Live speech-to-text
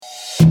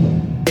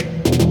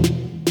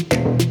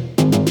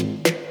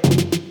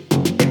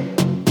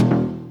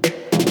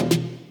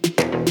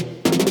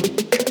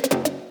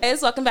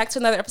guys, welcome back to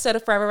another episode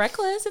of Forever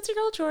Reckless. It's your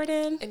girl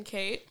Jordan and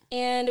Kate,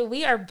 and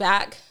we are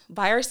back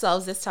by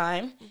ourselves this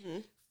time.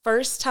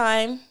 First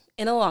time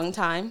in a long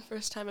time.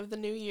 First time of the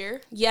new year.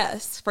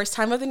 Yes, first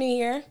time of the new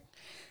year.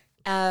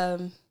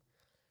 And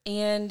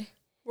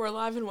we're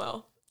alive and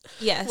well.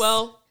 Yes.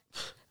 Well,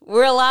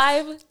 we're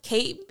alive.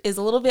 Kate is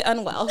a little bit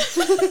unwell.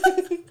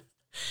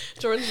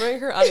 Jordan's wearing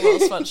her unwell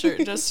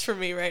sweatshirt just for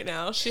me right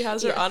now. She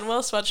has her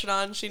unwell sweatshirt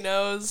on. She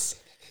knows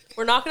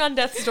we're knocking on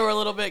death's door a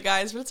little bit,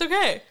 guys, but it's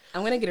okay.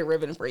 I'm going to get a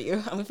ribbon for you.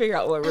 I'm going to figure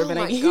out what ribbon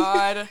I need. Oh my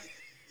God.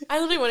 I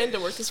literally went into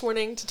work this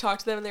morning to talk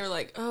to them, and they were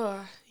like,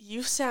 oh,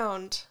 you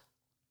sound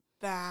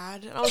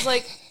bad. And I was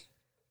like,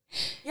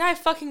 yeah, I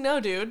fucking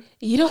know, dude.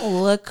 You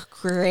don't look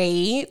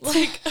great.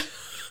 Like,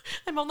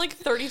 I'm on like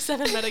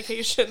 37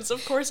 medications.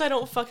 Of course I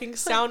don't fucking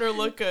sound or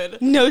look good.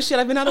 No shit,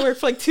 I've been out of work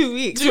for like 2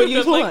 weeks. Dude, what do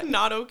you I'm want? like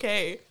not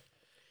okay.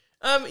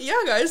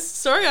 Yeah, guys,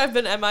 sorry I've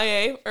been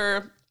MIA,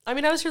 I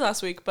was here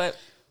last week, but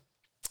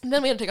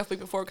then we had to take off the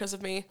week before because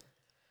of me.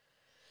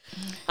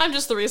 I'm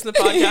just the reason the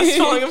podcast is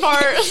falling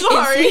apart.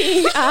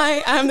 Sorry.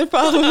 I'm the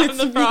problem. I'm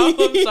the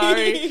problem.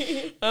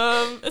 Sorry.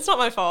 It's not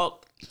my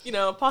fault. You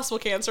know, possible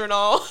cancer and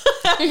all.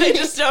 They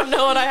just don't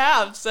know what I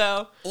have.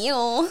 So.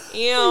 Ew.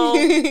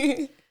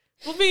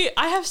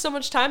 I have so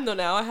much time though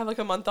now. I have like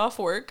a month off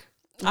work.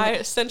 I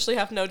essentially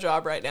have no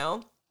job right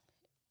now.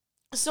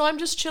 So I'm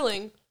just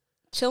chilling.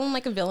 Chilling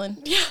like a villain.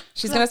 Yeah.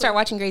 She's gonna start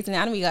watching Grey's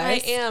Anatomy,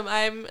 guys. I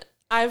am.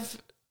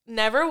 I've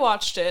never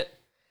watched it.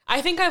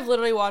 I think I've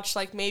literally watched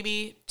like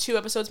maybe 2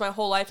 episodes my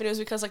whole life, and it was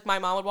because like my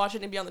mom would watch it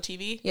and it'd be on the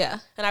TV. Yeah.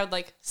 And I would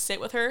like sit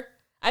with her.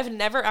 I've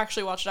never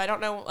actually watched it. I don't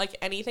know like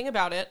anything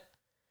about it.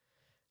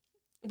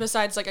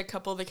 Besides like a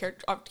couple of the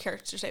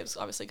characters' names,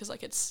 obviously, because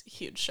like it's a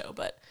huge show.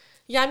 But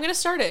yeah, I'm gonna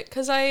start it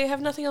because I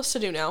have nothing else to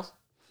do now.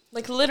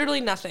 Like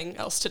literally nothing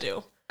else to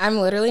do. I'm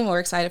literally more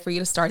excited for you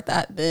to start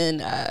that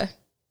than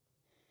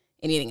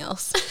anything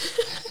else.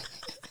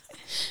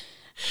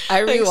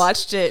 I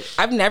rewatched it.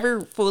 I've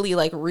never fully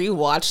like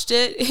rewatched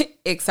it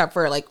except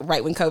for like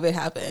right when COVID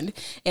happened.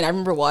 And I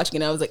remember watching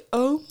it and I was like,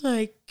 oh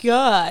my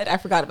God. I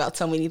forgot about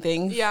so many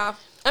things. Yeah.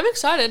 I'm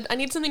excited. I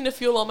need something to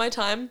fuel all my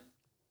time.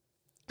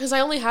 Because I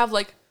only have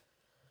like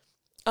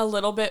a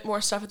little bit more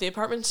stuff at the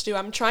apartment to do.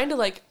 I'm trying to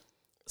like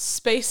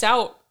space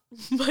out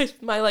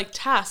my like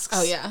tasks.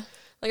 Oh yeah.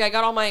 Like I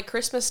got all my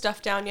Christmas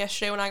stuff down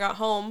yesterday when I got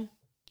home.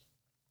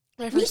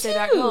 My first day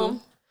back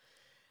home.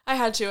 I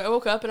had to. I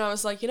woke up and I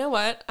was like, you know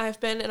what? I've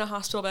been in a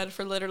hospital bed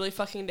for literally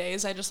fucking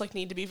days. I just like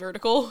need to be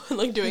vertical and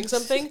like doing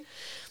something.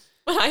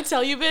 But I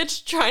tell you,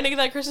 bitch, trying to get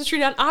that Christmas tree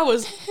down, I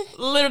was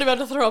literally about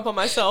to throw up on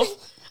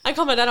myself. I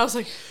called my dad. I was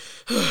like,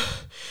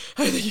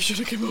 I think you should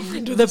have come over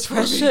and done this for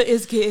me. The pressure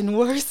is getting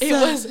worse. It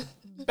was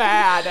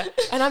bad.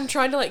 And I'm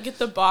trying to like get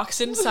the box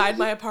inside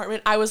my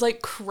apartment. I was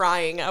like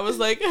crying. I was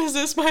like, is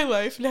this my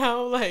life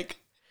now? Like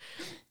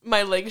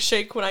my legs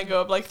shake when I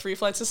go up like 3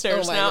 flights of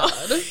stairs now.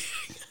 God.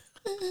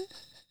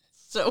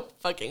 So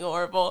fucking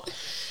horrible.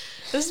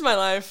 This is my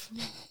life.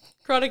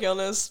 Chronic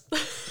illness.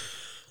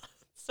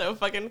 So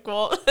fucking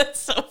cool. It's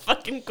so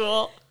fucking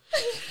cool.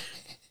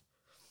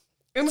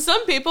 And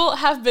some people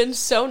have been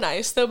so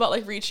nice though about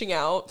like reaching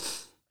out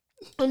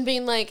and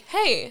being like,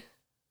 hey,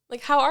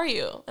 like how are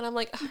you? And I'm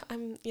like,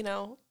 I'm,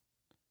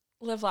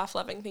 live, laugh,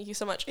 loving. Thank you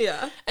so much.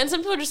 Yeah. And some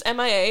people are just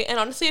MIA. And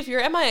honestly, if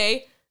you're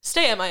MIA,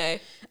 stay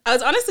MIA. I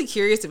was honestly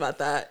curious about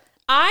that.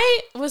 I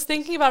was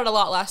thinking about it a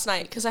lot last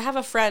night because I have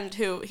a friend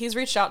who he's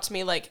reached out to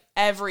me like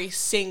every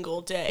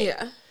single day.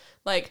 Yeah.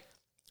 Like,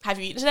 have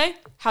you eaten today?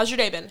 How's your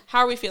day been? How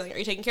are we feeling? Are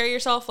you taking care of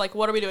yourself? Like,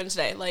 what are we doing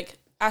today? Like,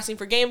 asking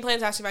for game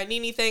plans, asking if I need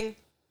anything.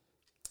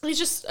 He's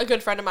just a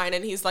good friend of mine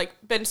and he's like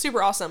been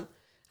super awesome.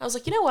 I was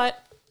like, you know what?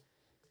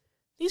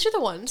 These are the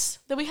ones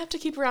that we have to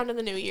keep around in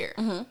the new year.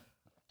 Mm-hmm.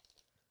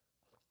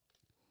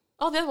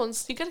 All the other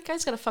ones, you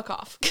guys gotta fuck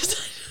off.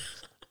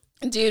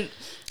 Dude,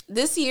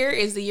 this year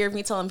is the year of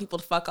me telling people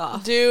to fuck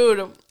off.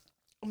 Dude,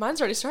 mine's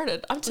already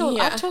started. I've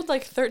told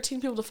like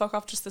 13 people to fuck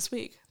off just this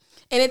week.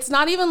 And it's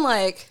not even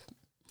like,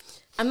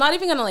 I'm not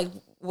even gonna like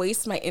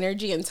waste my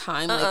energy and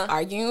time like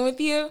arguing with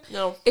you.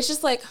 No. It's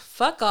just like,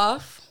 fuck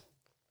off.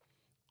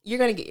 You're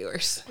gonna get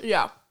yours.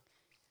 Yeah.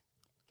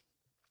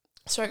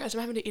 Sorry guys, I'm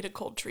having to eat a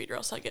cold treat or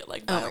else I get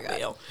like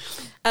meal.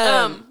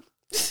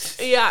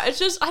 Yeah, it's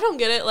just, I don't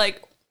get it.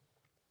 Like,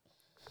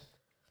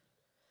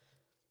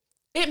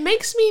 it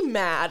makes me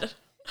mad.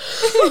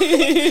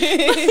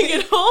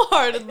 Like,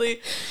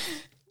 wholeheartedly.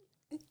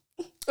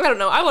 I don't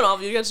know. I want all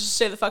of you guys to just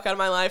stay the fuck out of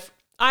my life.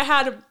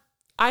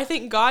 I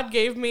think God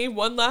gave me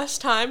one last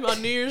time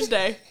on New Year's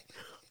Day.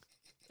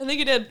 I think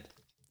he did.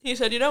 He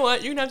said, you know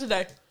what? You can have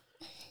today.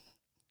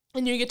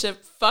 And you get to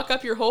fuck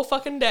up your whole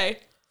fucking day.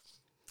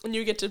 And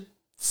you get to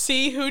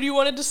see who you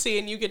wanted to see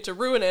and you get to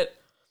ruin it.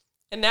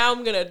 And now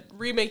I'm going to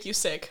remake you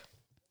sick.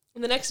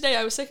 And the next day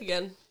I was sick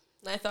again.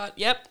 And I thought,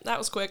 yep, that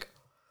was quick.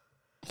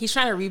 He's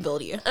trying to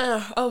rebuild you.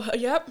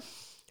 Yep.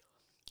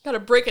 Got to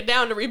break it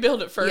down to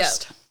rebuild it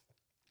first. Yep.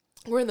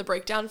 We're in the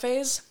breakdown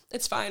phase.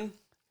 It's fine.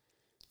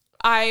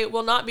 I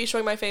will not be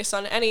showing my face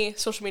on any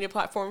social media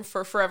platform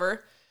for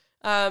forever.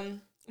 The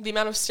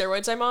amount of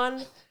steroids I'm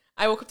on,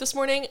 I woke up this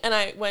morning and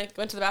I went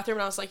to the bathroom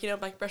and I was like,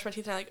 like brush my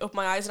teeth and I like opened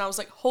my eyes and I was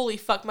like, holy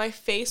fuck, my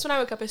face when I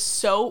woke up is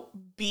so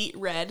beet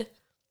red,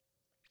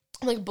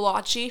 like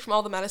blotchy from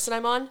all the medicine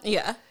I'm on.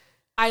 Yeah.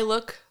 I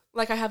look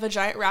like I have a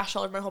giant rash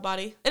all over my whole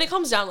body, and it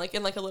calms down like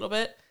in like a little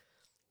bit,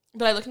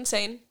 but I look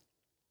insane.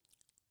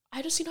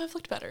 I just I've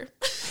looked better,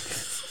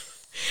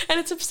 and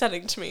it's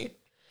upsetting to me.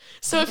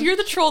 So if you're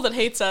the troll that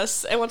hates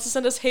us and wants to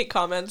send us hate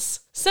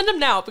comments, send them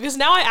now, because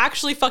now I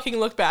actually fucking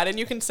look bad and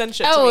you can send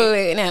shit to me. Oh,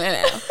 wait, no.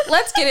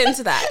 Let's get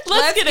into that.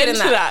 Let's get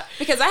into that.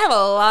 Because I have a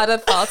lot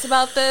of thoughts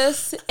about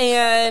this,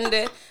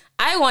 and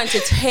I want to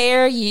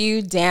tear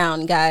you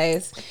down,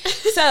 guys.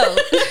 So,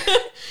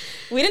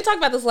 we didn't talk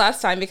about this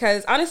last time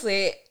because,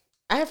 honestly,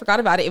 I forgot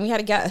about it, and we had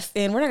a guest,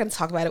 and we're not going to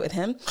talk about it with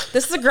him.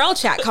 This is a girl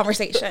chat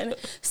conversation.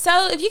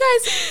 So if you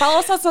guys follow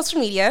us on social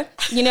media,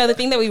 the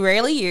thing that we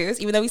rarely use,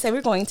 even though we say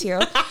we're going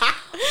to,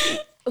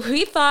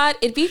 we thought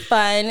it'd be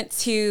fun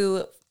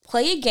to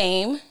play a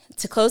game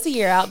to close the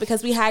year out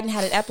because we hadn't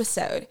had an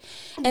episode.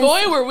 And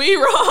boy, were we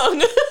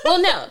wrong.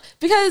 Well, no,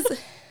 because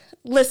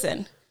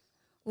listen,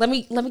 let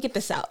me get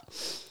this out.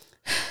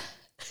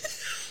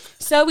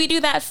 So we do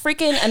that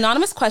freaking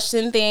anonymous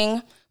question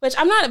thing, which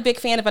I'm not a big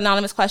fan of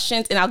anonymous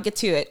questions, and I'll get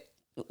to it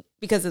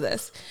because of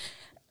this.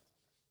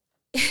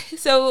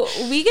 So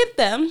we get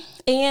them,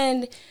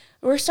 and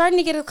we're starting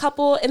to get a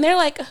couple, and they're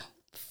like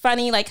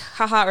funny, like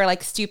haha, or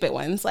like stupid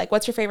ones, like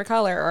what's your favorite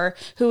color, or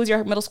who was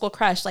your middle school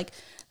crush, like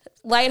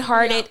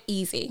lighthearted,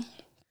 easy.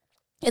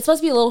 It's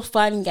supposed to be a little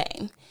fun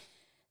game.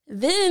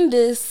 Then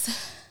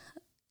this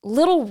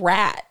little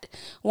rat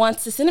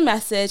wants to send a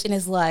message and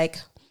is like,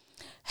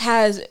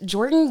 has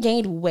Jordan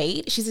gained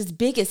weight? She's as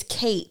big as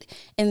Kate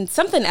and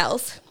something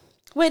else,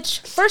 which,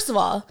 first of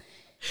all,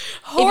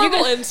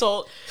 horrible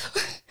insult.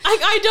 This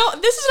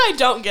is what I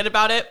don't get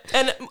about it.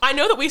 And I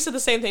know that we said the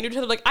same thing to each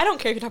other. Like, I don't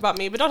care if you talk about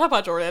me, but don't talk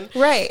about Jordan.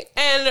 Right.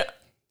 And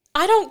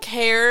I don't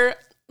care.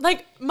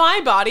 Like, my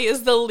body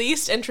is the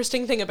least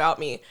interesting thing about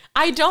me.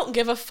 I don't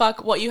give a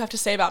fuck what you have to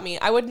say about me.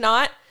 I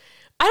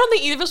don't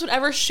think either of us would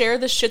ever share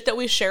the shit that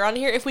we share on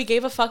here if we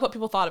gave a fuck what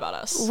people thought about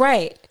us.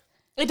 Right.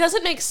 It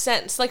doesn't make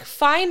sense. Like,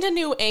 find a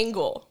new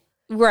angle.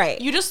 Right.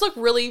 You just look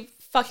really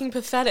fucking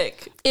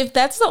pathetic. If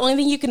that's the only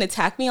thing you can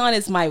attack me on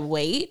is my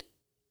weight,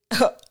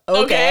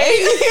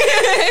 okay.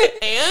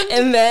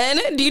 And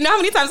then, do you know how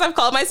many times I've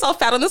called myself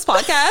fat on this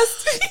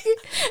podcast?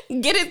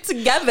 Get it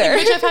together.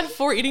 Bitch, I've had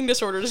 4 eating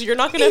disorders. You're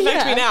not going to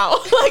affect me now.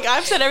 Like,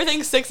 I've said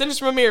everything's 6 inches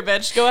from a mirror,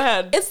 bitch. Go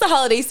ahead. It's the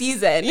holiday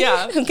season.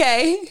 Yeah.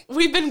 Okay.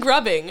 We've been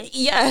grubbing.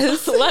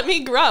 Yes. Let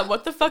me grub.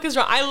 What the fuck is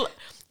wrong?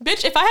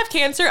 Bitch, if I have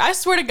cancer, I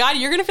swear to God,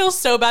 you're going to feel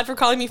so bad for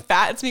calling me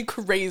fat. It's me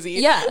crazy.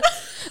 Yeah.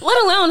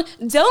 Let alone,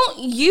 don't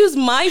use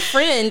my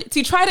friend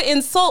to try to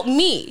insult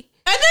me.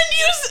 And then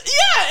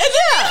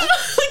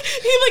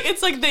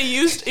it's like they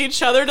used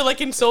each other to like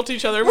insult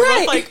each other. We're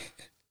both like,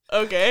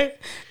 okay.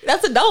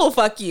 That's a double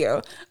fuck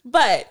you.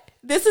 But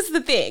this is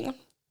the thing.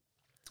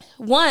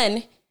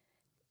 One,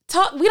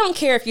 we don't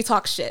care if you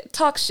talk shit.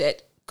 Talk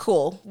shit.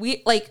 Cool.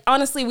 We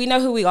honestly, we know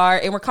who we are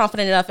and we're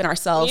confident enough in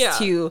ourselves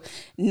to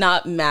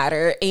not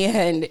matter.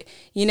 And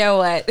you know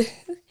what?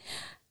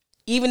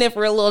 Even if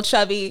we're a little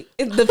chubby,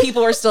 the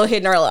people are still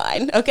hitting our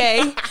line.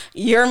 Okay.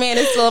 Your man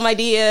is still in my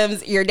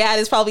DMs. Your dad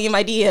is probably in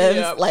my DMs.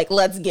 Yep. Like,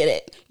 let's get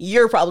it.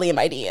 You're probably in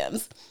my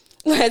DMs.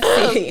 Let's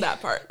see.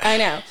 That part. I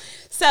know.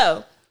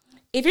 So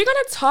if you're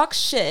going to talk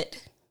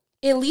shit,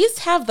 at least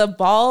have the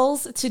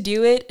balls to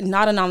do it,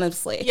 not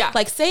anonymously. Yeah.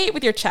 Like, say it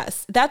with your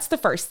chest. That's the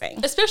first thing.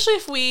 Especially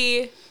if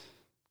we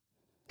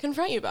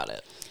confront you about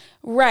it.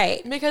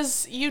 Right.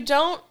 Because you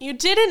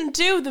didn't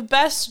do the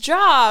best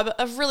job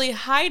of really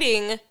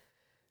hiding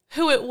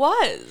who it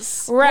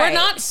was. Right. We're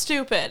not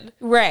stupid.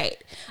 Right.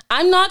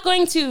 I'm not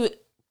going to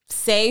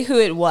say who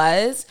it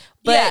was,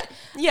 but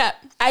yeah.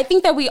 I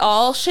think that we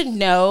all should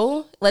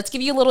know. Let's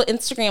give you a little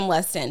Instagram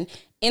lesson.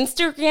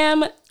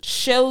 Instagram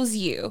shows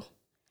you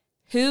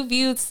who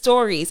viewed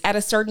stories at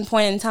a certain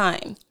point in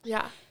time.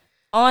 Yeah.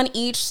 On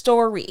each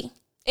story.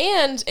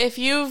 And if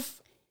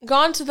you've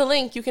gone to the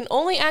link, you can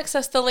only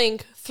access the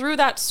link through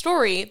that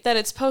story that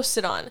it's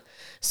posted on.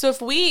 So if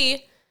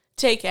we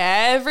take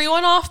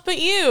everyone off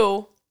but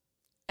you,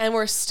 and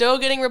we're still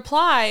getting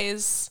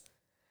replies,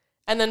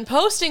 and then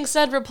posting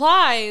said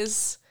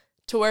replies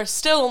to where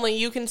still only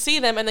you can see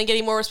them and then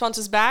getting more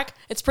responses back,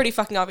 it's pretty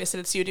fucking obvious that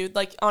it's you, dude.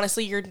 Like,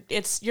 honestly, you're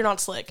not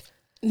slick.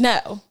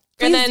 No.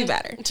 Please and then do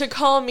better. To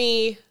call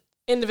me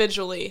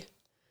individually,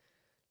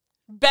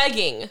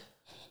 begging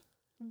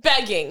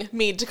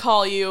me to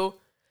call you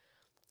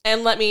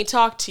and let me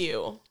talk to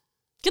you.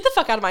 Get the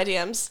fuck out of my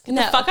DMs. Get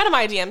the fuck out of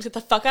my DMs. Get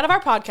the fuck out of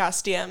our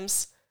podcast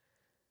DMs.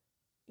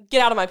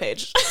 Get out of my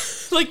page.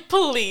 Like,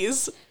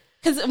 please.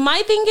 Because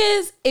my thing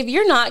is, if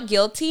you're not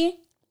guilty,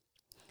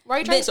 why are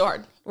you trying so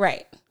hard?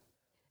 Right.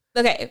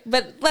 Okay,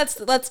 but let's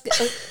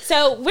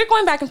so we're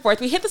going back and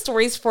forth. We hit the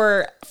stories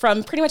from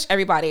pretty much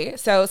everybody.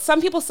 So some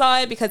people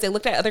saw it because they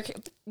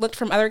looked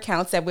from other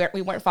accounts that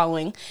we weren't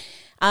following,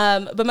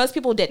 but most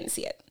people didn't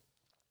see it.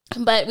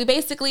 But we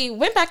basically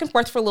went back and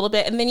forth for a little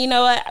bit. And then, you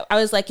know what? I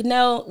was like,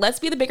 no, let's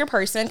be the bigger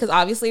person. Because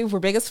obviously we're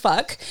big as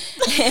fuck.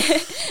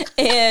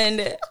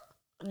 And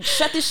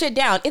shut this shit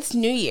down. It's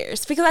New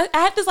Year's. Because I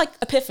had this like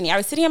epiphany. I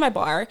was sitting at my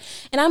bar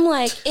and I'm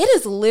like, it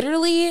is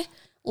literally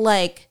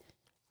like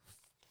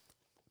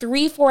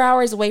 3-4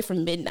 hours away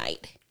from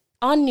midnight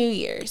on New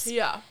Year's.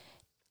 Yeah.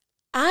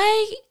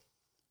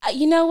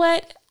 You know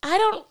what? I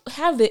don't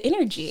have the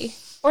energy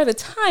or the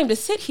time to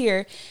sit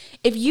here.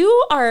 If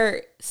you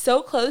are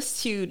so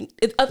close to,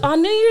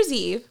 on New Year's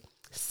Eve,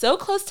 so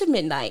close to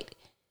midnight,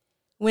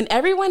 when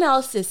everyone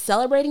else is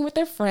celebrating with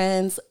their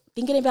friends,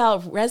 thinking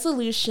about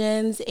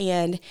resolutions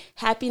and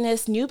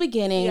happiness, new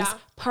beginnings,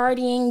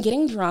 partying,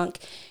 getting drunk,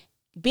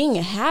 being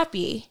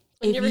happy.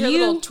 And you ever hear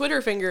little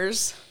Twitter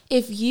fingers?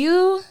 If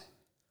your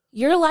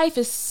life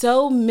is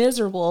so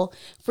miserable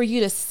for you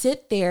to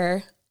sit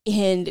there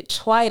and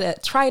try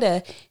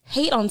to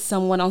hate on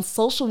someone on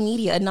social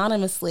media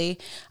anonymously,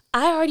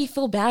 I already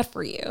feel bad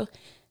for you.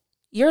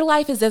 Your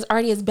life is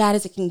already as bad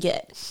as it can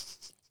get.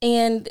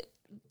 And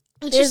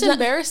it's just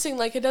embarrassing.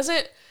 Like, it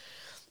doesn't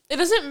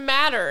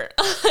matter.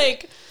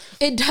 Like,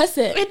 it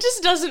doesn't. It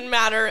just doesn't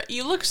matter.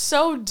 You look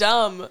so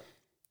dumb.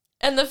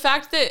 And the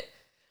fact that,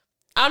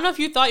 I don't know if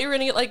you thought you were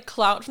going to get, like,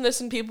 clout from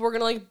this and people were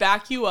going to, like,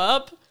 back you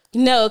up.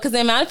 No, because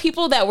the amount of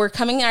people that were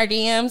coming in our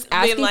DMs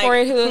asking like, for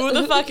it. Who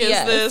the fuck is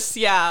this?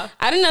 Yeah.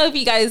 I don't know if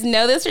you guys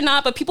know this or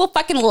not, but people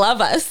fucking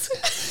love us.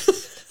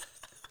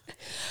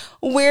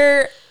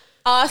 We're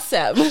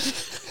awesome. We're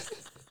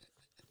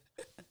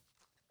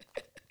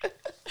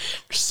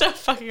so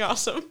fucking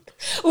awesome.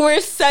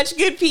 We're such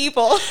good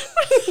people.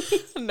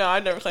 No,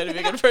 I've never claimed to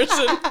be a good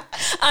person.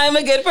 I'm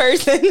a good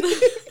person.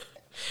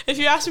 If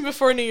you asked me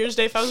before New Year's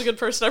Day if I was a good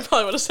person, I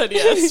probably would have said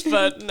yes,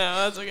 but no,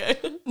 that's okay.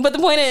 But the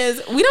point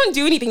is, we don't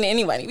do anything to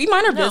anybody. We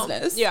mind our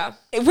business. Yeah.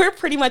 We're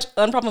pretty much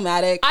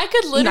unproblematic. I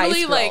could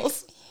literally, nice like,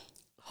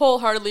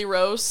 wholeheartedly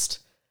roast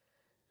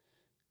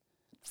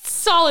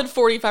solid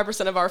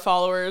 45% of our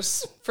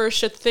followers for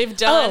shit that they've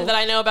done, that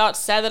I know about,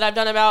 said that I've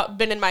done about,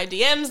 been in my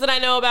DMs that I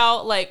know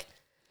about. Like,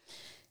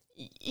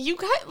 you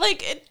got,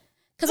 like...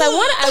 Because I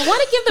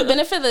want to give the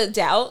benefit of the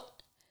doubt,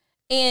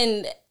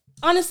 and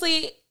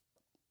honestly...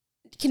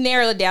 can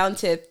narrow it down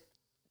to,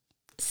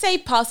 say,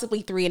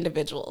 possibly 3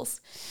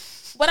 individuals.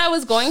 What I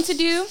was going to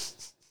do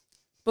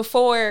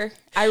before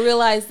I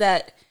realized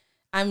that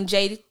I'm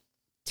J2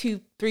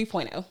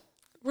 3.0.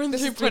 We're in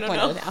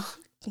 3.0 now.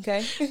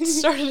 Okay.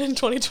 Started in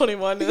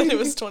 2021 and then it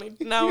was 20.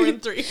 Now we're in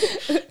 3.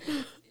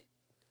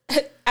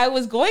 I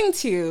was going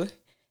to,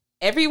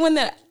 everyone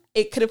that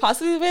it could have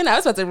possibly been, I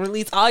was about to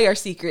release all your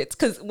secrets.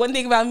 Because one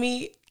thing about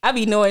me, I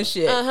be knowing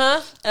shit.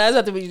 And I was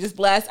about to be just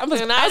blast. I was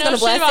going to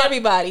blast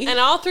everybody. And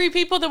all 3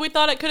 people that we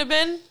thought it could have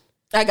been,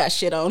 I got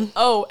shit on.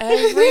 Oh,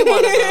 every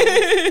one of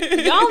them.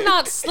 Y'all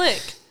not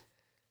slick.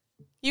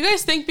 You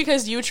guys think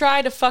because you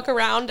try to fuck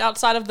around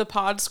outside of the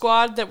pod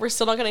squad that we're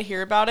still not going to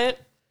hear about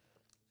it?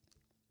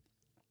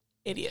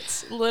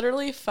 Idiots.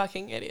 Literally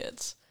fucking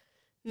idiots.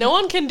 No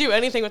one can do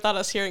anything without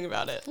us hearing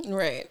about it.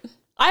 Right.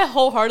 I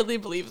wholeheartedly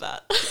believe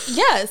that.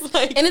 Yes.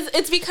 Like, and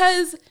it's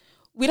because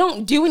we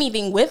don't do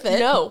anything with it.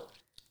 No.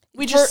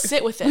 We just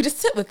sit with it. We just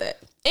sit with it.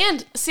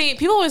 And see,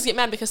 people always get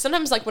mad because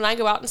sometimes, like, when I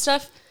go out and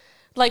stuff,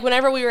 like,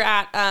 whenever we were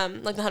at,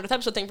 like, the 100th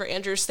episode thing for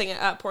Andrew's thing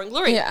at Pouring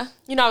Glory,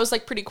 you know, I was,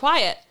 like, pretty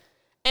quiet.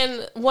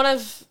 And one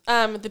of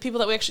the people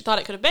that we actually thought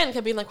it could have been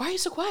kept being like, why are you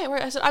so quiet?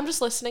 I said, I'm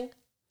just listening.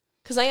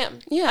 Because I am.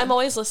 Yeah. I'm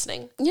always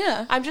listening.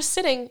 Yeah. I'm just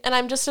sitting and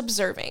I'm just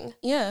observing.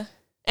 Yeah.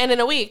 And in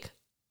a week,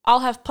 I'll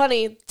have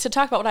plenty to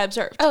talk about what I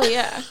observed. Oh,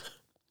 yeah.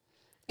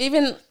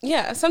 Even,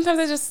 sometimes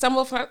I just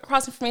stumble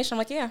across information. I'm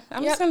like,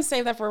 I'm just going to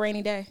save that for a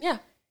rainy day. Yeah.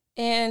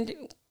 And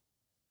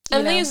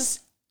these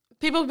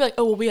people will be like,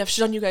 oh, well, we have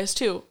shit on you guys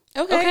too.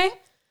 Okay.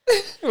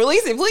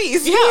 Release it,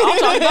 please. Yeah, I'll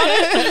talk about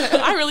it.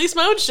 I release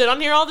my own shit on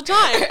here all the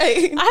time.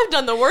 Right. I've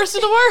done the worst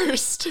of the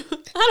worst.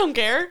 I don't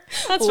care.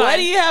 That's fine. What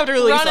do you have to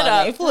release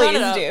on me? Please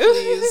do.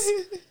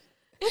 Please.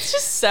 It's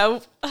just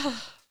so...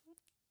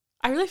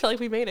 I really feel like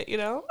we made it, you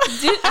know?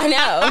 Dude, I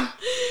know.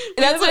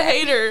 That's a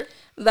hater.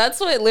 That's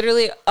what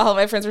literally all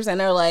my friends were saying.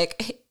 They're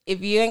like,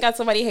 if you ain't got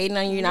somebody hating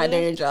on you, you're not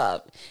doing your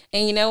job.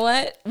 And you know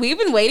what? We've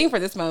been waiting for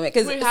this moment.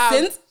 Because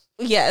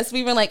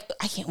we've been like,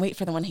 I can't wait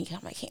for the one to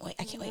come. I can't wait.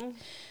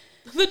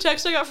 The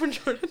text I got from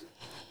Jordan.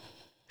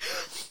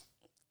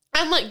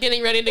 I'm like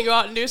getting ready to go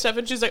out and do stuff,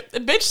 and she's like,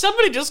 bitch,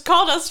 somebody just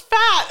called us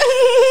fat.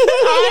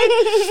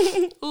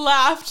 I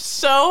laughed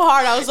so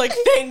hard. I was like,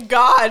 thank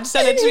God.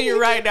 Send it to me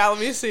right now. Let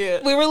me see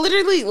it. We were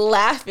literally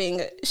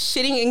laughing,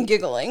 shitting, and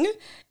giggling.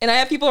 And I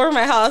had people over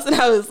my house, and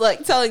I was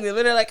like telling them,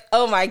 and they're like,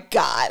 oh my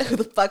God, who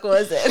the fuck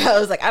was it? And I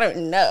was like, I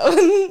don't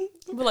know.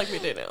 But like, we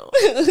do know.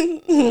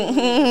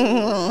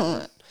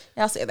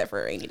 I'll save that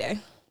for a rainy day.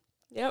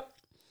 Yep.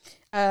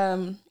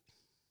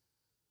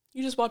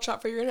 You just watch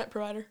out for your internet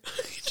provider.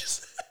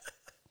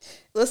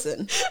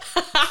 Listen.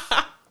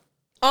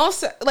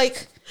 Also,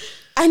 like,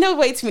 I know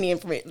way too many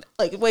information,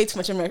 like way too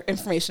much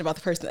information about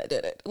the person that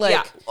did it.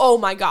 Like, oh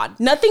my God,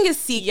 nothing is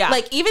secret. Yeah.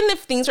 Like, even if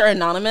things are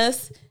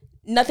anonymous,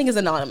 nothing is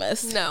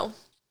anonymous. No.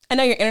 I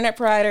know your internet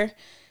provider.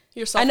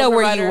 Your cell I phone know where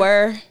provider. you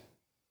were.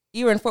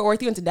 You were in Fort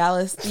Worth. You went to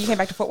Dallas. You came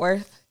back to Fort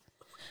Worth.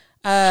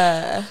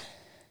 I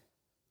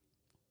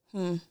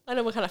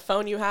know what kind of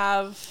phone you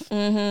have.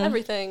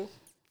 Everything.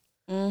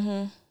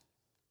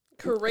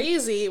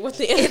 Crazy what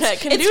the internet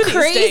can do these days. It's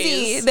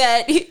crazy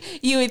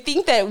that you would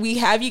think that we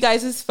have you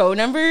guys' phone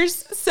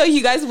numbers so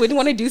you guys wouldn't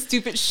want to do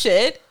stupid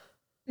shit.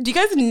 Do you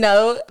guys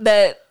know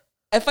that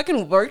I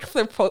fucking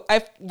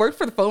I've worked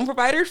for the phone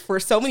providers for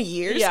so many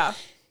years? Yeah.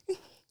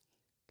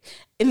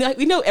 And like,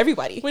 we know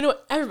everybody. We know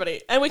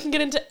everybody. And we can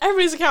get into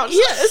everybody's accounts.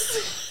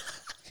 Yes.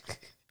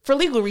 For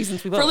legal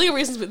reasons, we won't. For legal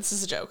reasons, but this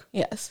is a joke.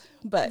 Yes.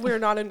 But We're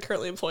not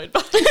currently employed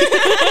by...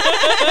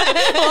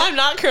 well, I'm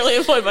not currently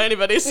employed by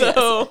anybody, so...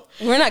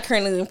 yes. We're not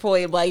currently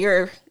employed by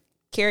your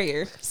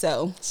carrier,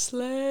 so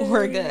Slay.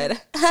 we're good.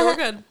 So we're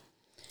good.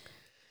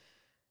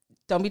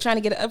 Don't be trying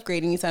to get an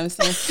upgrade anytime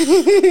soon.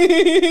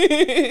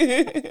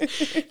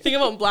 Think I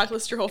won't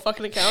blacklist your whole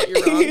fucking account.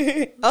 You're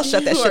wrong. I'll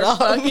shut that shit off.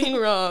 Fucking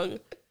wrong.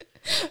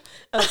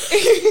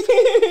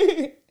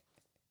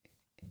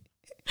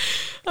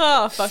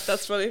 Oh, fuck,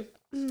 that's funny.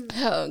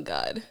 Oh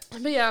God.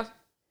 But yeah.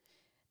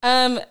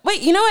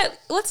 Wait, you know what?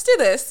 Let's do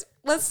this.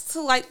 Let's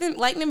lighten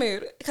the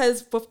mood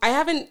because I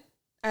haven't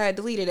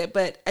deleted it,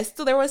 but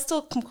there was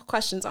still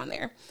questions on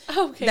there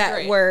Okay, that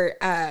great. were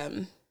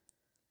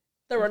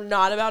That were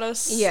not about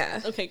us?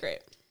 Yeah. Okay,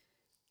 great.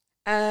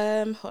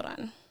 Hold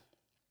on.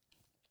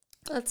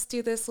 Let's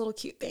do this little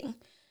cute thing.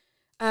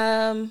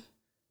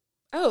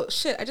 Oh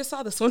shit, I just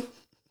saw this one.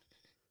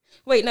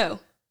 Wait,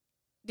 no.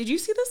 Did you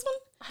see this one?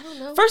 I don't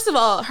know. First of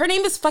all, her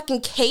name is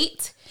fucking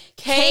Kate.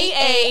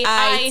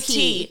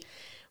 K-A-I-T.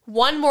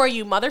 One more,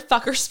 you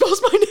motherfucker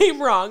spells my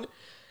name wrong.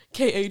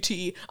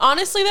 K-A-T.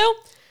 Honestly, though,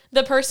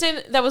 the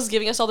person that was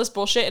giving us all this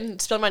bullshit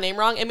and spelling my name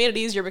wrong, it made it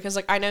easier because,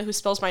 like, I know who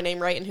spells my name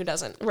right and who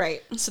doesn't.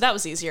 Right. So that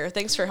was easier.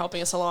 Thanks for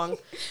helping us along.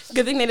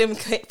 Good thing they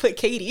didn't put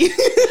Katie.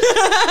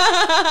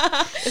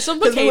 If someone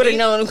put Because we would have Katie,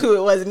 known who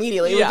it was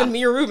immediately. It would have been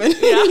me or Ruben.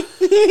 Yeah.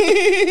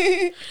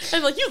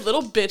 I'm like, you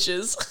little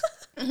bitches.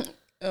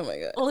 Oh my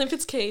God. Only if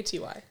it's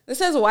K-A-T-Y. It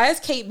says, why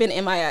has Kate been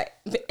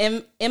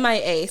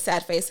MIA,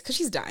 sad face? Because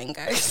she's dying,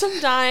 guys.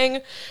 I'm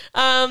dying.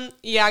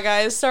 Yeah,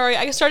 guys, sorry.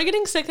 I started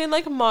getting sick in,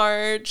 like,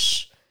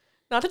 March.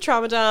 Not the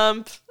trauma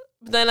dump.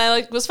 Then I,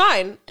 like, was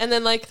fine. And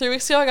then, like, 3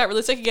 weeks ago, I got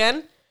really sick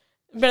again.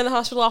 Been in the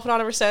hospital off and on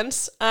ever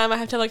since. I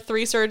have to have, like,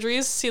 3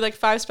 surgeries, see, like,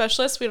 5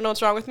 specialists. We don't know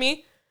what's wrong with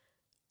me.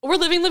 We're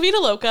living La Vida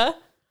Loca.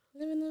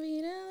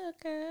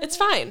 It's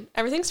fine.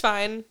 Everything's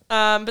fine.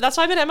 But that's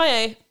why I've been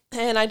MIA.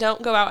 And I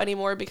don't go out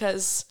anymore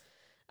because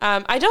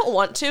I don't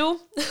want to.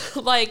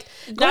 Like,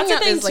 that's the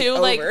thing, too.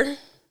 Like,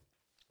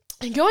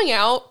 going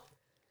out,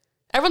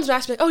 everyone's been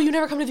asking me, like, oh, you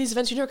never come to these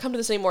events. You never come to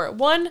this anymore.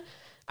 One,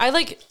 I,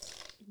 like,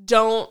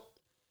 don't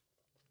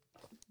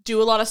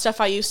do a lot of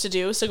stuff I used to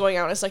do. So going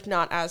out is, like,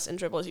 not as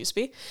enjoyable as it used to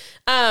be.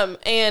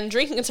 And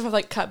drinking and stuff I've,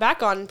 like, cut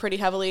back on pretty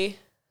heavily,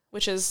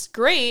 which is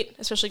great,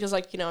 especially because,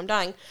 like, you know, I'm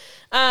dying.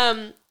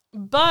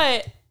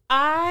 But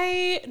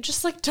I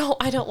just, like,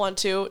 I don't want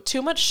to.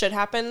 Too much shit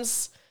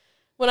happens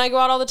when I go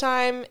out all the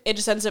time. It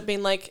just ends up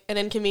being, like, an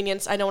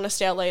inconvenience. I don't want to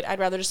stay out late. I'd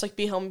rather just, like,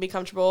 be home and be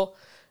comfortable.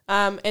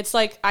 It's,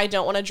 like, I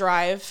don't want to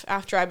drive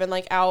after I've been,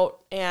 like,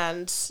 out,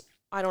 and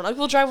I don't know.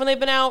 People drive when they've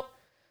been out.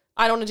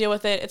 I don't want to deal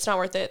with it. It's not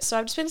worth it. So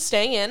I've just been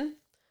staying in.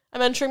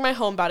 I'm entering my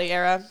homebody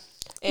era.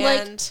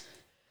 And like,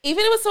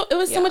 even it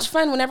was so much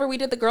fun whenever we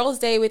did the girls'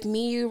 day with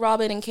me, you,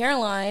 Robin, and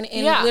Caroline,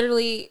 and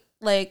literally,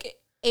 like,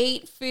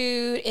 ate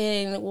food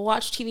and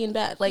watched TV in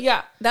bed. Like,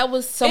 that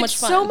was so much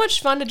fun. It's so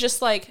much fun to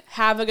just, like,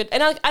 have a good...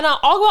 And I'll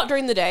go out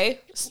during the day.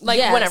 Like,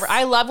 whenever.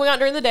 I love going out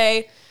during the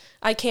day.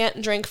 I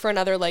can't drink for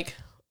another, like,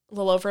 a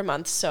little over a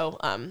month. So,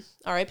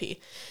 R.I.P.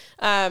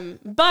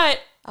 But...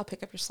 I'll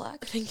pick up your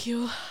slack. Thank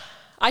you.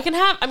 I've kind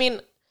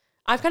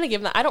of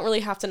given that. I don't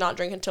really have to not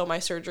drink until my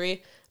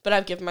surgery, but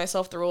I've given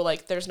myself the rule,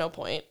 like, there's no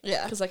point.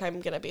 Yeah. Because, like,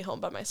 I'm going to be home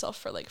by myself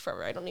for, like,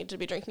 forever. I don't need to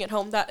be drinking at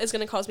home. That is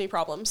going to cause me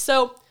problems.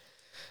 So...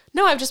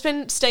 No, I've just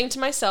been staying to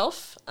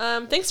myself.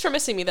 Thanks for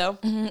missing me, though.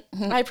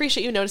 I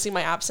appreciate you noticing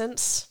my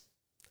absence.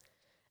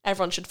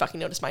 Everyone should fucking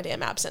notice my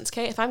damn absence,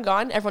 okay? If I'm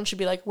gone, everyone should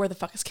be like, where the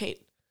fuck is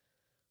Kate?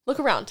 Look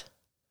around.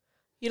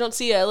 You don't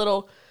see a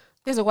little...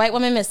 There's a white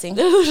woman missing.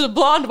 There's a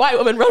blonde white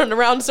woman running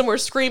around somewhere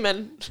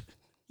screaming.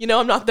 You know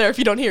I'm not there if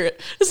you don't hear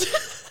it.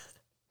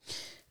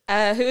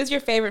 Who is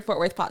your favorite Fort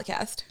Worth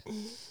podcast?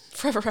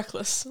 Forever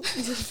Reckless.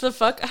 The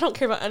fuck? I don't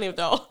care about any of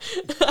y'all.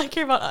 I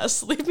care about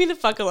us. Leave me the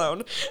fuck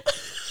alone.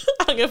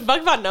 I don't give a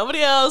fuck about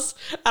nobody else.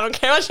 I don't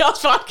care about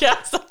y'all's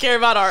podcast. I care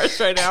about ours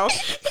right now.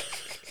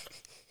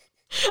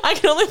 I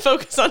can only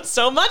focus on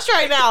so much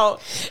right now.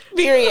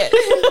 Period.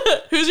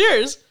 Who's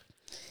yours?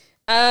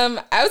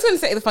 I was going to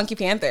say the Funky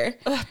Panther.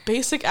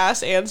 Basic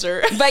ass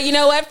answer. But you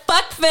know what?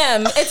 Fuck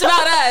them. It's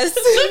about us.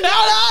 It's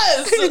about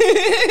us.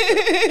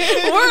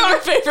 We're our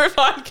favorite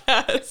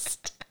podcast.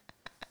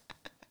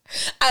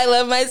 I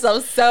love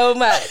myself so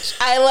much.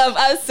 I love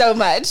us so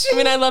much. I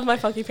mean, I love my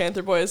Funky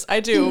Panther boys.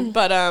 I do,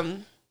 but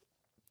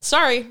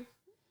sorry.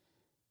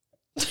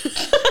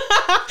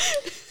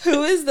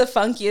 Who is the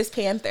funkiest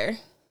panther?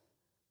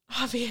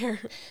 Javier.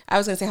 I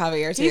was gonna say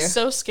Javier too. He's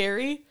so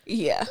scary.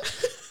 Yeah.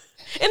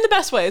 In the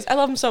best ways. I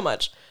love him so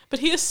much. But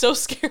he is so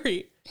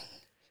scary.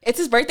 It's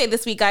his birthday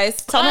this week,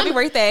 guys. Tell him happy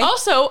birthday.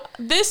 Also,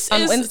 this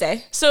on is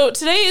Wednesday. So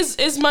today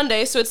is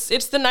Monday, so it's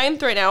the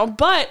 9th right now.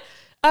 But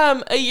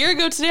a year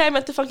ago today, I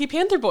met the Funky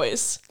Panther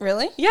Boys.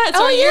 Really? Yeah, it's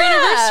our year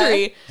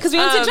anniversary. Because we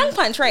went to Junk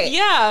Punch, right?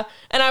 Yeah,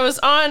 and I was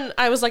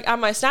like on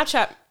my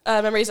Snapchat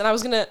memories,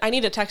 and I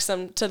need to text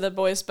them to the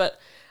boys, but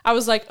I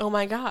was like, oh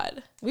my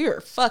God. We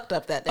were fucked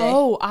up that day.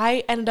 Oh,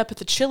 I ended up at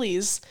the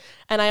Chili's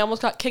and I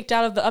almost got kicked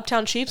out of the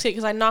Uptown Cheapskate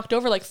because I knocked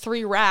over like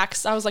 3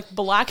 racks. I was like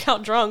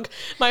blackout drunk.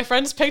 My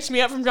friends picked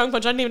me up from Junk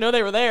Punch. I didn't even know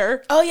they were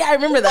there. Oh yeah, I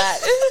remember that.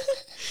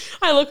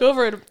 I look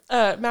over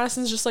and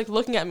Madison's just like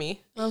looking at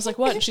me. And I was like,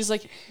 what? And she's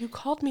like, you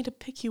called me to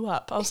pick you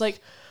up. I was like,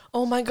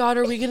 oh my God,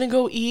 are we going to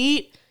go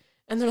eat?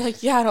 And they're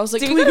like, yeah. And I was like,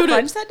 Did can we we go to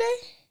to brunch that day?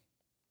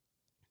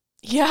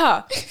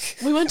 Yeah.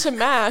 We went to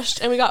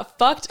Mashed and we got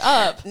fucked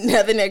up.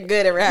 Nothing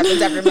good ever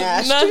happens after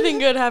Mashed. Nothing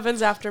good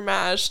happens after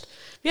Mashed.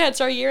 Yeah,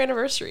 it's our year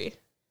anniversary.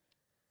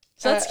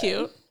 So that's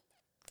cute.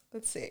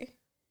 Let's see.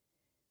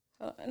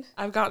 Hold on.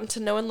 I've gotten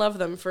to know and love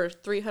them for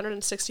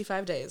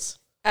 365 days.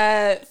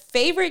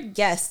 Favorite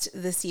guest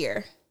this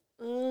year?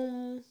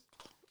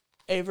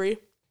 Avery.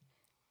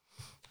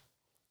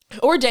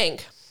 Or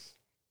Dank.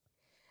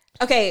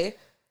 Okay.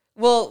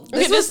 Well,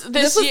 this was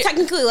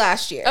technically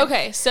last year.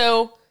 Okay,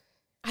 so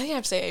I think I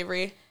have to say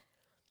Avery.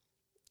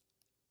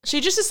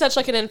 She just is such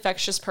like an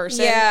infectious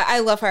person. Yeah, I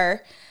love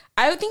her.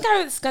 I think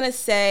I was gonna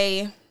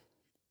say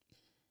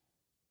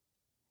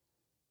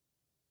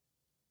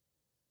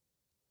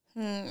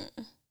it's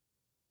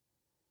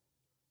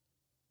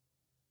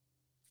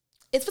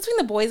between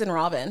the boys and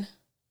Robin,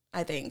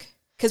 I think.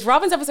 Because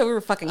Robin's episode, we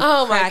were fucking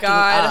oh my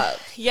God. Up.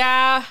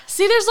 Yeah.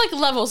 See, there's like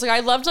levels. Like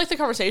I loved like the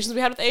conversations we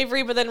had with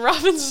Avery, but then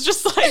Robin's is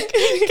just like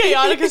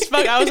chaotic as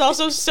fuck. I was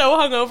also so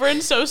hungover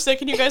and so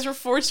sick, and you guys were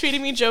force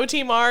feeding me Joe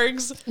T.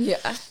 Margs. Yeah.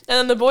 And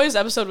then the boys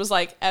episode was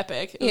like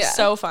epic. It was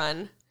so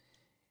fun.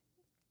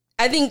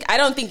 I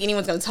don't think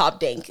anyone's gonna top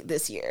Dank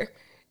this year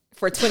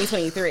for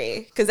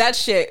 2023 because that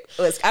shit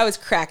I was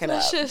cracking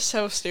up. That shit is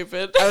so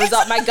stupid. I was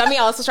my gummy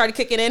also started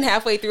kicking in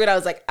halfway through it. I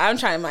was like, I'm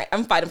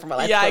fighting for my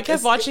life. Yeah, I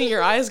kept watching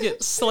your eyes get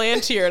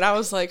slantier, and I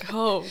was like,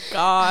 oh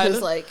God. I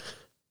was like,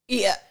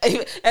 yeah.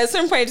 At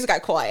some point, I just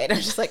got quiet. I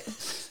was just like,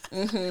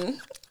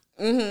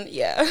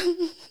 yeah.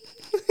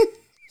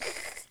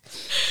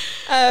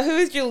 Who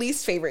is your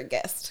least favorite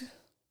guest?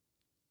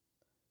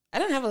 I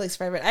don't have a least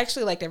favorite. I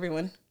actually liked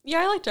everyone. Yeah,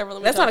 I liked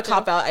everyone. That's not a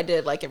cop out. I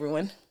did like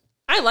everyone.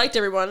 I liked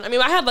everyone. I mean,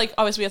 I had like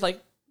obviously we had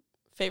like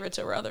favorites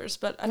over others,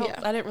 but I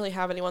didn't really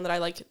have anyone that I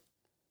like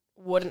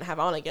wouldn't have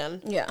on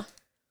again. Yeah.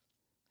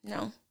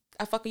 No.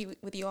 I fuck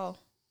with you all.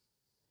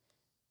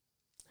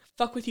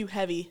 Fuck with you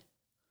heavy.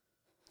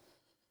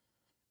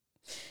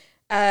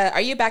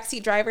 Are you a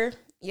backseat driver?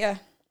 Yeah,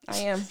 I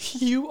am.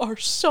 You are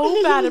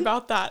so bad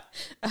about that.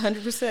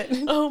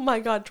 100%. Oh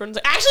my God, Jordan's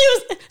like, actually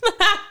it was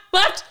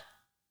left.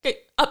 Okay,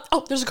 up.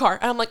 Oh, there's a car.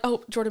 And I'm like,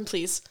 oh, Jordan,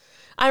 please.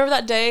 I remember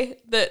that day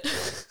that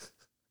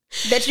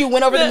you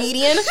went over the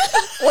median?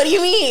 What do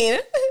you mean?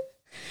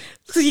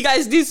 So you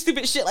guys do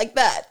stupid shit like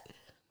that.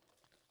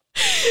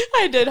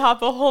 I did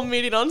hop a whole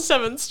meeting on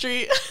 7th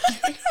Street.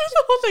 There's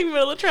the whole thing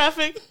middle of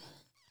traffic.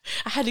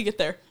 I had to get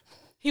there.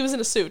 He was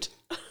in a suit.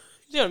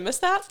 You gonna miss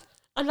that?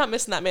 I'm not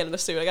missing that man in a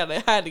suit.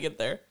 I had to get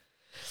there.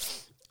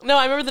 No,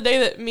 I remember the day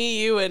that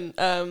me, you, and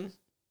that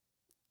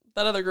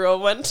other girl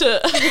went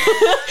to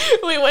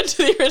we went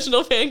to the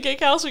original Pancake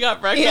House. We got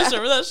breakfast.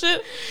 Remember that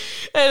shit?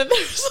 And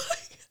there's like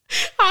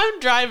I'm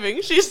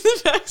driving. She's in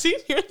the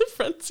backseat, you're in the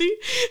front seat,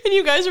 and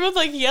you guys are both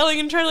like yelling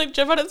and trying to like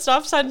jump out at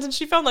stop signs. And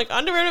she found like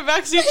underwear in the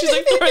backseat. She's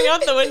like throwing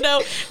out the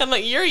window, and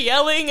like you're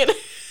yelling, and it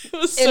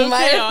was so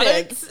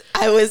chaotic. Defense,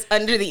 I was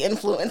under the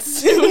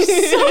influence. It was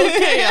so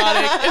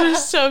chaotic. It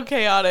was so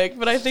chaotic.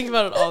 But I think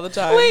about it all the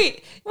time.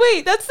 Wait,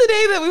 that's the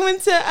day that we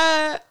went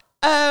to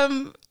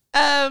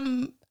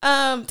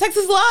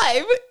Texas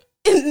Live,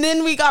 and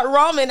then we got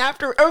ramen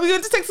after. Or we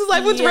went to Texas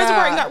Live, went to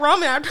Reservoir, and got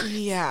ramen after.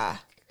 Yeah.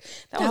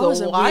 That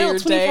was a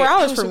wild 24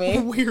 hours for me.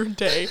 A weird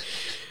day.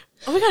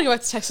 Oh, we gotta go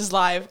back to Texas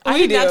Live. I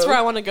think that's where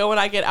I want to go when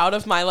I get out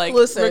of my like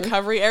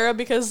recovery era,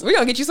 because we're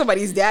gonna get you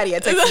somebody's daddy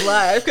at Texas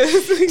Live.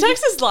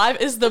 Texas Live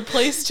is the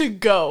place to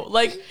go.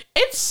 Like,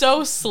 it's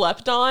so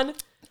slept on.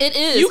 It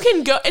is. You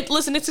can go.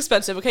 Listen, it's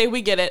expensive. Okay,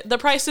 we get it. The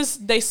prices,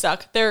 they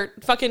suck. They're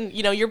fucking.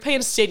 You're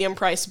paying stadium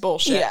price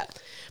bullshit. Yeah.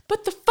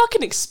 But the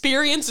fucking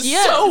experience is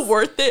so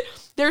worth it.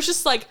 There's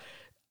just like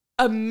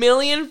a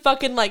million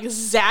fucking like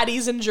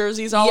zaddies and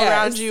jerseys all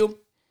around you.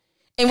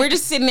 And we're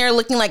just sitting there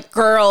looking like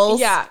girls.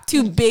 Yeah.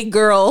 Two big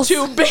girls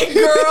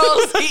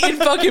eating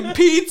fucking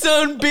pizza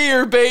and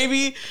beer,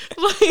 baby.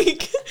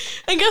 Like,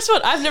 and guess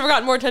what? I've never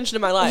gotten more attention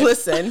in my life.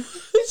 Listen.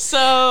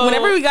 So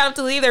whenever we got up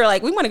to leave, they were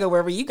like, we want to go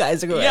wherever you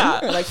guys are going.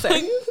 Yeah. We're like, sir.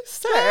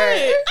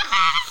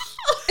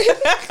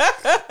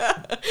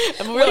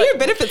 What do your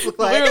benefits look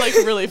like? We were like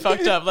really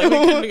fucked up. Like, we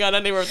couldn't have gone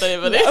anywhere with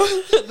anybody.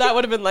 No. That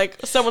would have been like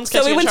someone's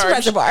catching a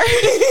charge. So we went to Reservoir.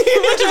 We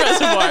went to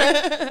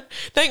Reservoir.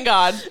 Thank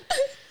God.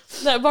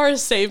 That bar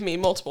has saved me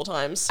multiple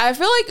times. I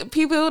feel like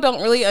people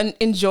don't really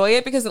enjoy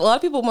it because a lot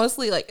of people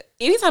mostly like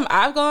anytime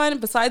I've gone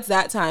besides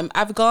that time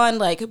I've gone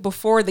like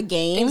before the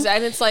game.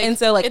 Exactly. It's like, and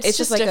so like it's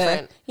just like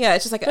different.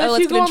 it's just like But if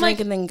let's you get go a on, drink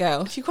like- and then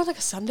go, If you go on like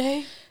a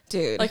Sunday,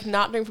 dude. like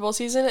not during football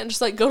season and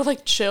just like go to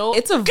like chill.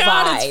 It's a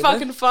God, it's vibe.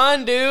 fucking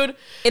fun, dude.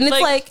 And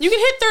it's like you can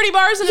hit 30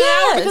 bars in an hour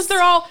Yes. because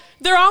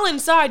they're all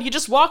inside. You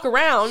just walk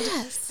around.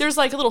 Yes. There's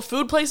like a little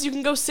food place you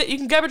can go sit. You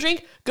can grab a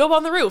drink, go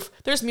on the roof.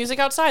 There's music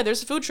outside.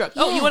 There's a food truck.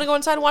 Oh, you Yeah. want to go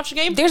inside and watch a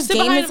game? There's Sit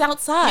behind games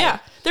outside. Yeah.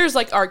 There's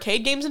like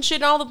arcade games and shit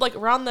and all the like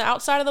around the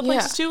outside of the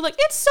places Yeah. too. Like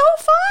it's so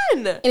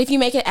fun. and if you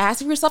make it ass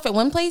of yourself at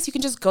one place, you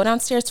can just go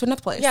downstairs to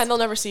another place. Yeah, and they'll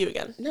never see you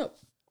again. No.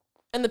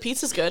 And the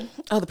pizza's good.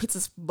 Oh, the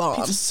pizza's bomb.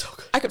 Pizza's so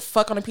good. I could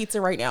fuck on a pizza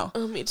right now.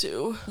 Oh, me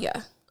too.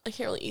 Yeah. I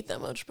can't really eat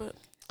that much, but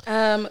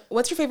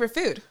What's your favorite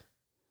food?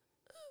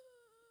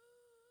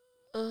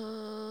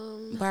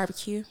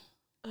 Barbecue.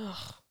 Ugh, I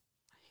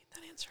hate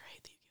that answer. I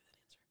hate that you give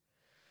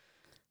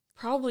that answer.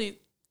 Probably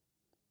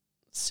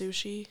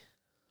sushi.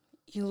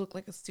 You look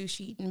like a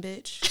sushi eating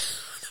bitch.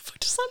 What the fuck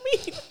does that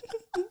mean?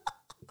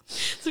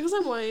 It's because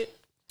I'm white.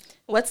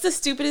 What's the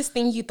stupidest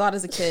thing you thought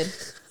as a kid?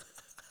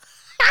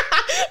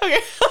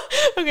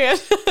 Okay.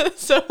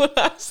 So when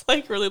I was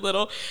like really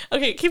little,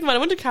 okay, keep in mind I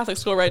went to Catholic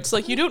school, right? So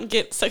like you don't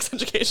get sex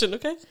education,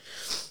 okay?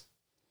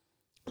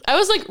 I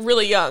was like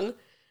really young,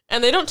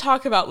 and they don't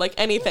talk about like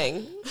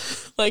anything,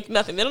 like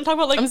nothing. They don't talk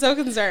about like I'm so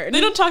concerned.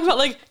 they don't talk about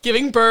like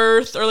giving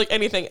birth or like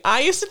anything.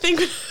 I used to think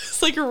when I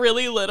was like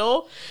really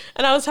little,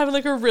 and I was having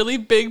like a really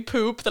big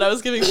poop that I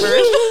was giving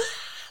birth.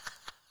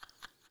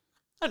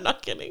 I'm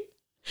not kidding.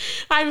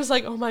 I was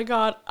like, oh my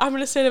God, I'm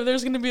gonna say that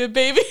there's gonna be a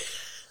baby.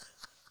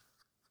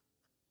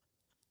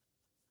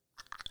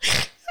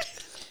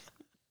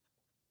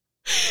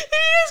 You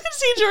guys can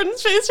see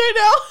Jordan's face right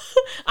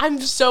now. I'm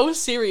so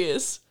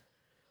serious.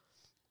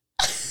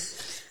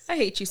 I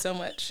hate you so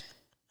much.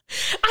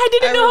 I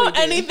didn't I know really how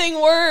do.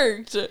 anything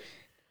worked. It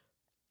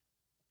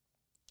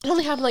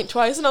only happened like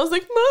twice, and I was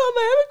like, Mom,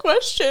 I have a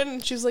question.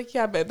 And she was like,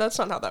 yeah, babe, that's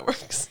not how that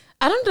works.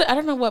 I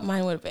don't know what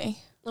mine would be.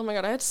 Oh my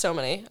God, I had so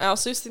many. I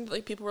also used to think that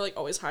like people were like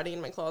always hiding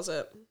in my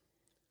closet.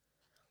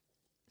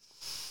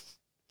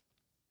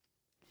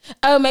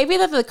 Oh, maybe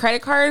that the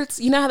credit cards.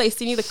 You know how they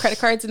send you the credit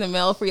cards in the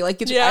mail for you?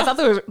 Like, Yeah. I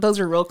thought those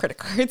were real credit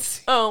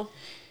cards. Oh.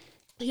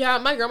 Yeah,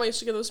 my grandma used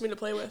to give those to me to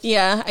play with.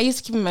 Yeah, I used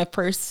to keep them in my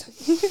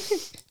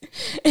purse,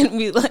 and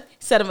we like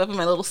set them up in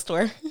my little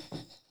store.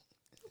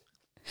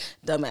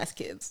 Dumbass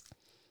kids.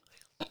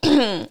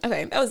 Okay,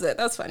 that was it.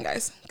 That was fun,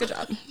 guys. Good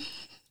job.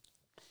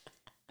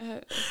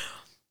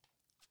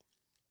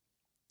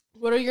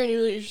 What are your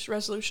New Year's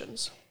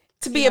resolutions?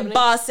 To be You a have any?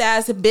 boss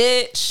ass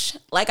bitch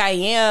like I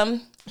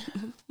am.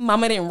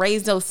 Mama didn't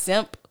raise no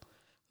simp.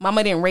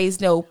 Mama didn't raise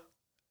no.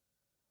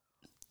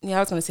 Yeah, I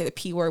was gonna say the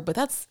P word, but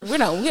we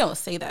don't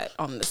say that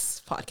on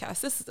this podcast.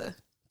 This is a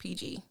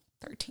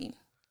PG-13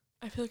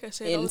 I feel like I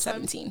say it all in the time.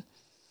 17.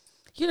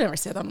 You never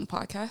said that on the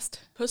podcast.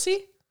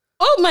 Pussy?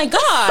 Oh my god,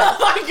 Oh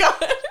my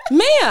God.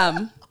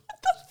 ma'am!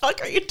 What the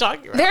fuck are you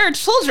talking about? There are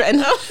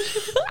children.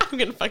 I'm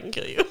gonna fucking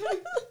kill you.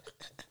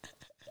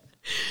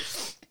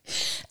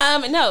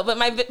 No, but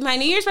my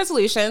New Year's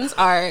resolutions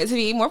are to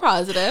be more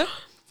positive,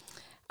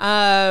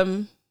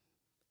 and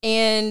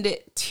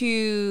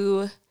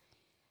to,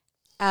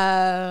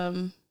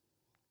 I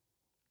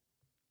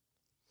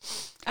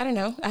don't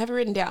know. I have it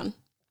written down.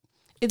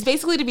 It's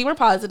basically to be more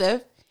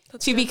positive,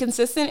 to be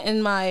consistent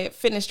in my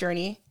fitness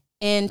journey,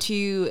 and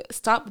to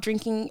stop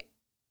drinking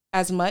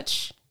as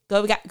much.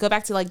 Go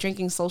back to like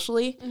drinking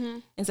socially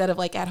instead of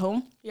like at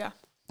home. Yeah.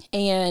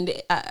 And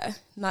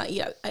not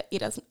eat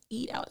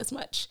out as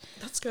much.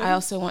 That's good. I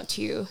also want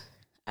to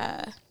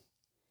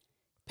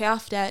pay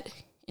off debt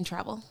and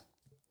travel.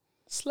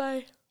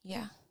 Slay.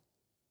 Yeah.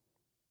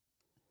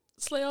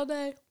 Slay all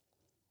day.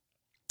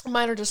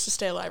 Mine are just to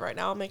stay alive right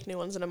now. I'll make new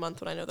ones in a month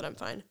when I know that I'm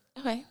fine.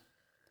 Okay.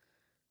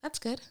 That's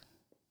good.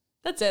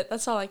 That's it.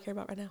 That's all I care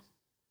about right now.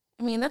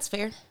 I mean, that's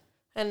fair.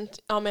 And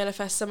I'll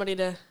manifest somebody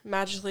to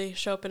magically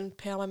show up and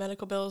pay all my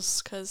medical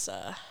bills because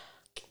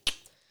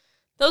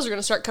those are going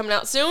to start coming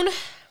out soon.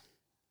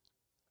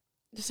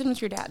 Just send them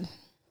to your dad.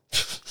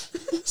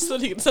 So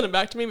that he can send them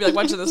back to me and be like,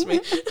 why'd you send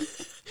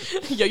this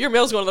to me? Yo, your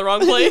mail's going to the wrong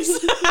place.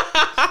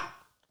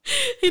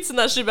 He'd send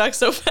that shit back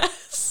so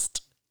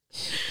fast.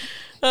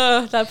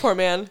 That poor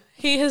man.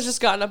 He has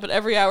just gotten up at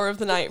every hour of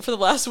the night for the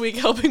last week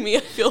helping me. I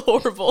feel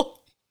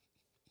horrible.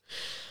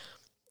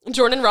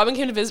 Jordan and Robin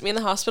came to visit me in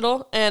the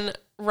hospital, and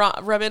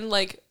Robin,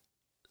 like,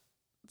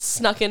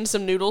 snuck in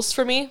some noodles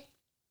for me.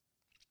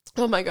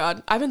 Oh my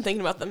God. I've been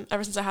thinking about them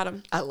ever since I had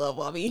them. I love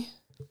Bobby.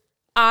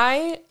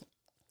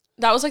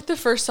 That was like the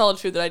first solid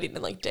food that I'd eaten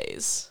in like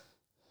days.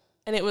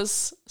 And it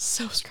was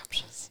so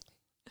scrumptious.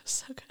 It was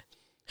so good.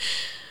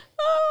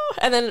 Oh.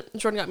 And then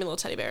Jordan got me a little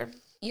teddy bear.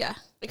 Yeah.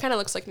 It kind of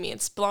looks like me.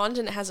 It's blonde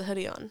and it has a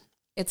hoodie on.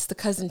 It's the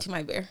cousin to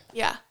my bear.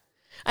 Yeah.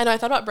 I know. I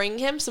thought about bringing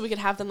him so we could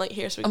have them like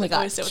here so we Oh my could God,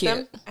 always sit cute.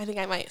 with them. I think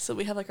I might. So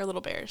we have like our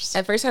little bears.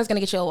 At first, I was going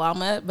to get you a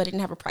llama, but it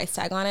didn't have a price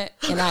tag on it,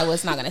 and I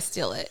was not going to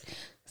steal it.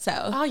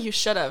 So Oh, you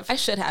should have. I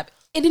should have.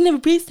 It didn't have a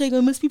price tag on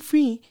it. Must be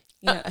free.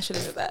 Yeah, I should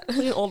have said that.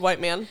 Like an old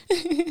white man.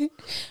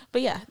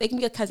 But yeah, they can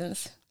be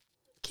cousins.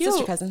 Cute.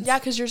 Sister cousins. Yeah,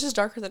 because yours is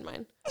darker than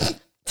mine.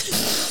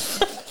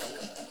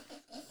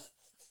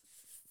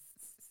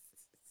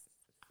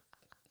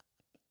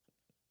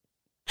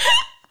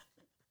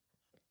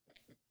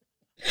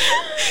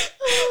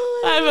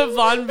 I have a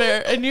blonde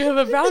bear and you have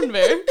a brown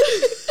bear.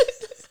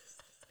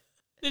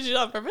 Did you do that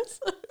on purpose?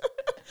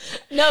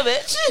 No,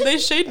 bitch. They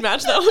shade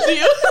match that with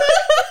you.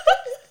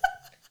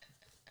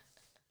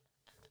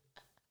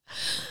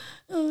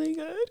 Oh my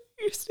god,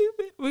 you're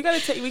stupid. We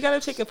gotta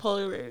take a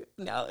Polaroid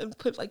now and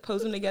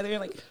pose them together and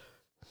like.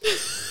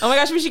 Oh my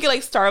gosh, we should get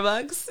like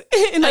Starbucks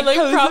and like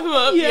prop them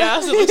up. Yeah,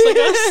 so it looks like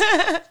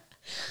us.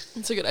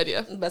 It's a good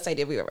idea. Best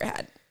idea we've ever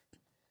had.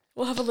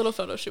 We'll have a little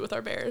photo shoot with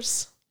our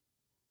bears.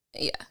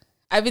 Yeah,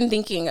 I've been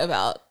thinking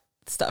about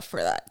stuff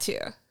for that too.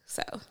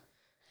 So,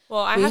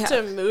 well, I have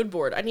to mood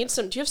board. I need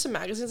some. Do you have some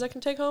magazines I can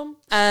take home?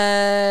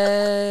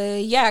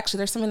 Yeah, actually,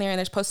 there's some in there, and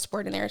there's poster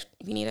board in there if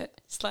you need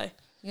it. Slay.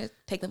 You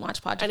take the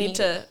Watch Pod. I need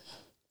to.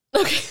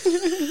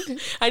 Okay.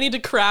 I need to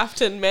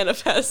craft and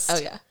manifest. Oh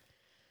yeah.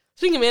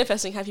 Speaking of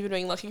manifesting, have you been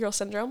doing Lucky Girl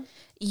Syndrome?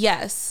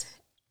 Yes.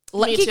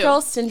 Lucky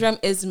Girl Syndrome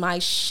is my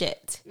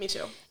shit. Me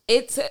too.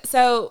 It's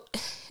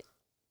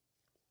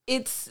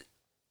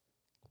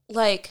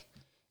like,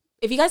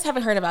 if you guys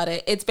haven't heard about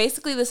it, it's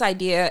basically this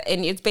idea,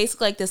 and it's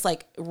basically like this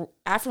like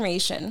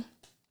affirmation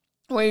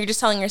where you're just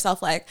telling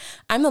yourself like,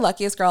 I'm the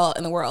luckiest girl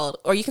in the world,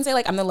 or you can say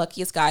like, I'm the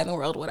luckiest guy in the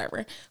world,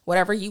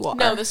 whatever you are.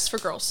 No, this is for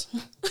girls.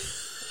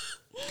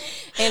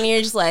 And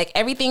you're just like,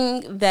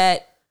 everything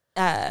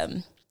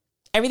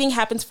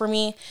happens for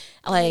me,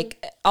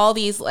 like all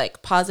these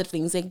like positive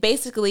things, like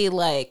basically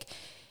like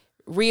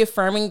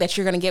reaffirming that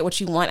you're gonna get what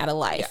you want out of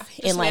life. Yeah.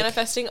 Just and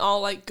manifesting all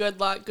like good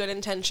luck, good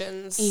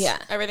intentions. Yeah.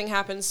 Everything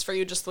happens for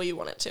you just the way you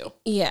want it to.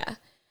 Yeah.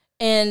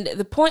 And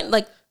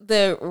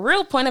the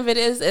real point of it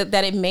is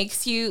that it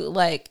makes you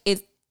like,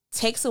 it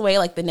takes away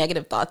like the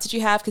negative thoughts that you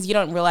have, because you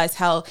don't realize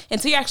how,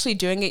 until you're actually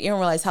doing it, you don't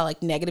realize how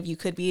like negative you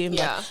could be, and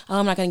like, oh,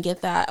 I'm not gonna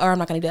get that, or I'm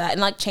not gonna do that, and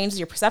like changes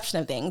your perception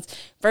of things.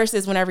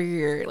 Versus whenever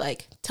you're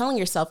like telling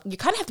yourself, you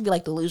kind of have to be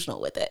like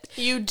delusional with it.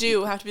 You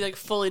do have to be like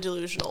fully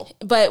delusional.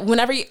 But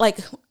whenever you like,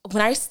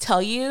 when I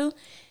tell you,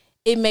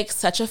 it makes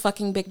such a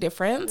fucking big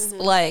difference.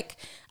 Mm-hmm. Like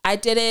I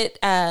did it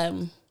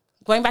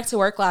going back to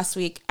work last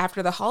week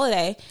after the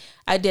holiday.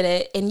 I did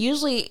it, and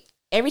usually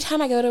every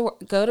time I go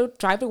to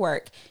drive to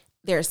work,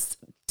 there's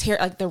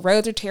like the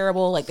roads are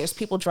terrible. Like there's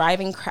people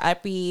driving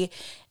crappy.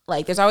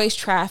 Like there's always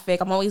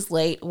traffic. I'm always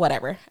late.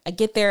 Whatever. I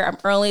get there. I'm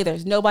early.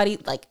 There's nobody.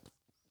 Like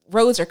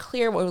roads are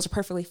clear. Roads are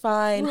perfectly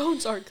fine.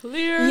 Roads are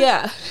clear.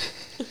 Yeah.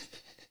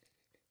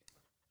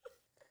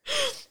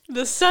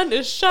 The sun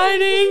is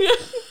shining.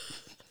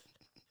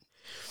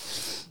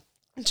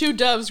 2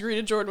 doves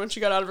greeted Jordan when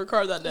she got out of her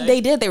car that day. They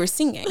did. They were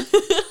singing.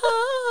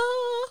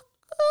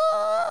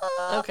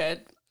 Okay.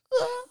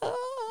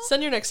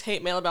 Send your next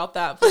hate mail about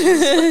that, please.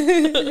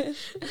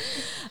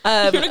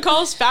 You're gonna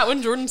call us fat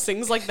when Jordan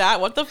sings like that?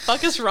 What the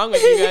fuck is wrong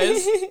with you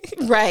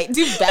guys? Right.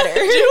 Do better.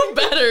 Do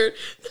better.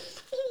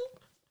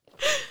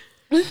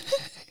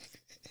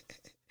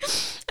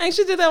 I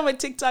actually did that on my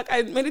TikTok.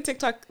 I made a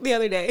TikTok the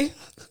other day.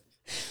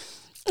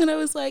 And I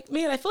was like,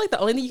 man, I feel like the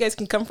only thing you guys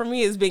can come from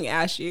me is being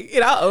ashy.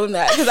 And I'll own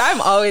that, because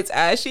I'm always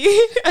ashy.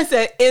 I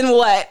said, in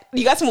what?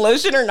 You got some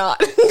lotion or not?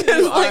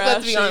 Because like,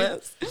 let's be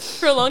honest.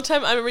 For a long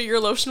time, I remember your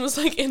lotion was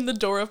like in the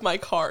door of my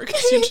car,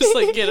 because you just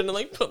like get in and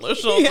like put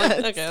lotion on.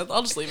 Yes. Like, okay,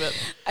 I'll just leave it.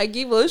 I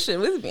keep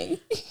lotion with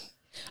me.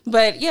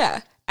 But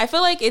yeah, I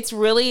feel like it's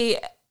really,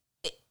 at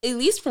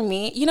least for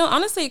me, you know,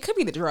 honestly, it could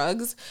be the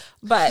drugs,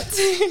 but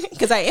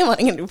because I am on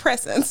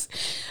antidepressants.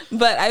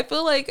 But I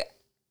feel like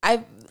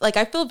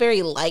I feel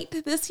very light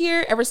this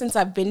year ever since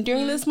I've been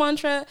doing this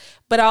mantra.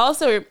 But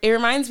also, it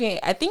reminds me,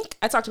 I think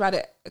I talked about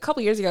it a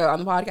couple years ago on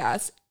the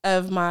podcast,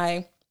 of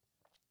my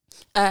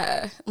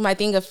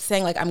thing of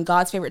saying like, I'm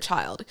God's favorite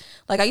child.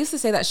 Like I used to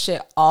say that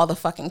shit all the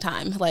fucking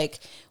time. Like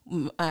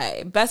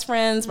my best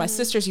friends, my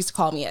sisters used to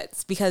call me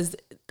it, because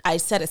I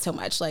said it so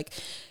much. Like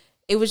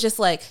it was just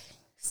like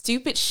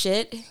stupid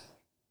shit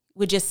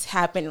would just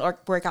happen or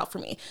work out for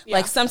me. Yeah.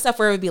 Like some stuff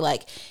where it would be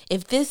like,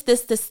 if this,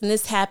 and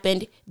this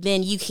happened,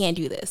 then you can't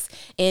do this.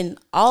 And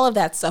all of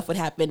that stuff would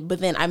happen. But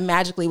then I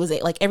magically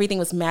like everything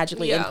was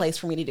magically in place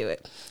for me to do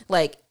it.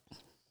 Like,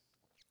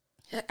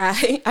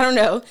 I don't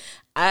know.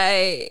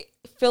 I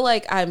feel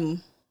like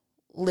I'm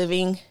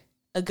living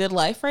a good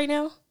life right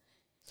now.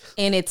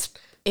 And it's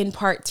in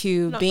part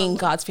to being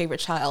God's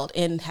favorite child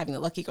and having the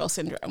Lucky Girl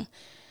Syndrome.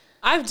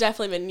 I've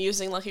definitely been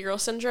using Lucky Girl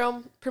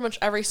Syndrome pretty much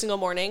every single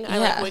morning. I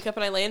like wake up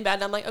and I lay in bed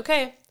and I'm like,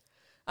 okay,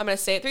 I'm going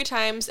to say it 3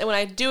 times. And when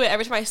I do it,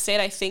 every time I say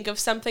it, I think of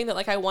something that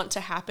like I want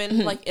to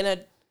happen like in a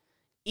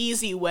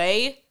easy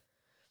way.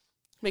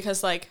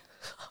 Because like,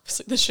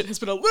 obviously this shit has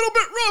been a little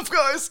bit rough,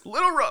 guys. A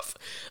little rough.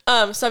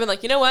 So I've been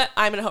like, you know what?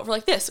 I'm going to hope for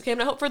like this. Okay, I'm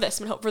going to hope for this.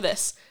 I'm going to hope for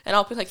this. And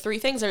I'll pick like 3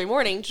 things every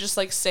morning to just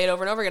like say it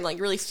over and over again.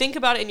 Like really think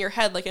about it in your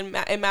head. Like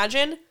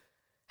imagine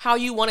how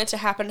you want it to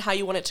happen, how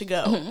you want it to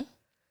go. Mm-hmm.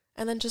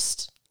 And then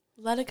just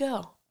let it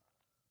go.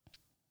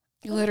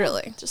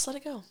 Literally. Just let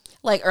it go.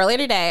 Like earlier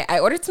today, I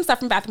ordered some stuff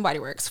from Bath & Body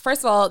Works.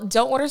 First of all,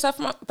 don't order stuff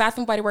from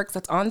Bath & Body Works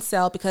that's on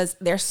sale because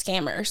they're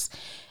scammers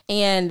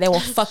and they will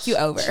fuck you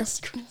over.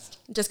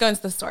 Just go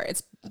into the store.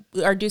 It's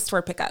our due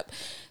store pickup.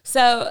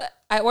 So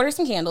I ordered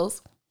some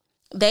candles.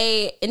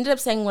 They ended up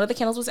saying one of the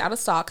candles was out of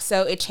stock,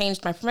 so it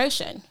changed my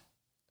promotion.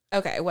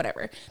 Okay,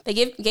 whatever. They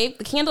gave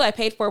the candle I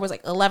paid for was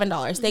like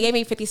 $11. They gave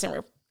me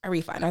 50-cent a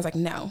refund. I was like,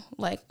 no,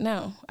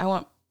 I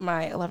want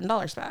my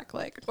 $11 back.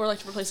 Like, or like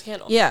to replace a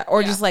candle. Yeah,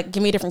 or just like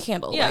give me a different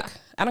candle. Yeah. Like,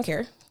 I don't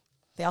care.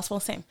 They all smell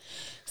the same.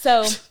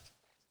 So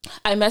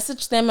I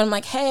messaged them. I'm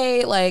like,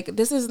 hey, like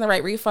this isn't the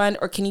right refund,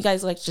 or can you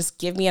guys like just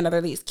give me another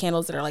of these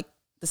candles that are like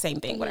the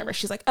same thing, whatever.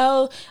 She's like,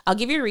 oh, I'll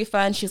give you a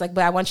refund. She's like,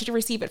 but I want you to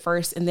receive it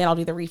first, and then I'll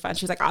do the refund.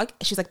 She's like,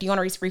 do you want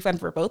a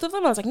refund for both of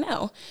them? I was like,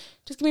 no,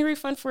 just give me a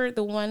refund for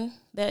the one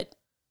that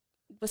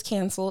was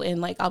canceled, and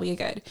like I'll be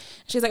good.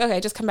 She's like, okay,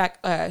 just come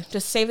back,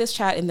 just save this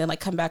chat, and then like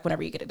come back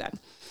whenever you get it done.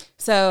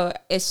 So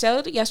it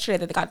showed yesterday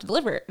that they got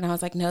delivered, and I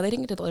was like, no, they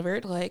didn't get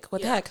delivered. Like,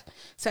 what the heck?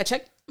 So I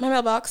checked my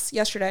mailbox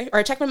yesterday, or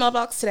I checked my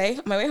mailbox today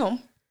on my way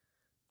home.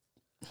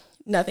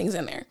 Nothing's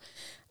in there.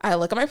 I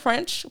look at my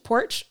French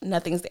porch,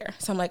 nothing's there.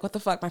 So I'm like, what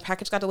the fuck? My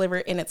package got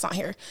delivered and it's not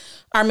here.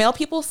 Our mail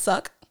people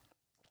suck.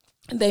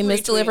 They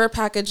misdeliver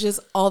packages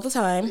all the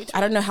time.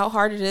 I don't know how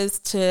hard it is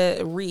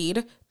to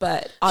read,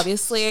 but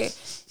obviously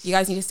you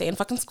guys need to stay in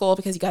fucking school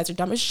because you guys are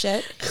dumb as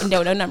shit and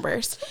don't know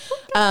numbers.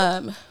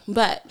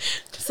 But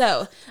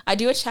so I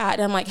do a chat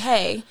and I'm like,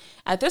 hey,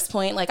 at this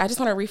point, like I just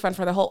want a refund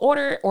for the whole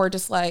order, or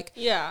just like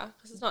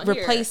because it's not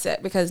replace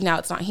it because now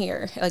it's not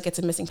here. Like it's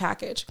a missing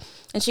package.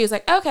 And she was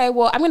like, okay,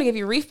 well, I'm going to give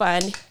you a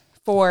refund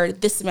for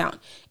this amount.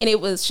 And it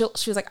was, she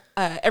was like,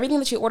 everything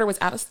that you ordered is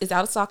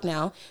out of stock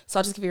now. So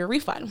I'll just give you a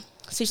refund.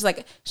 So she's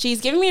like, she's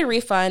giving me a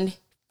refund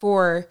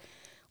for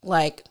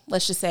like,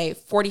 let's just say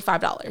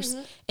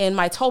 $45. And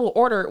my total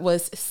order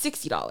was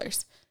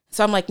 $60.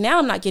 So I'm like, now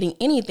I'm not getting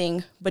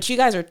anything, but you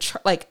guys are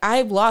like,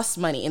 I've lost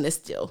money in this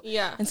deal.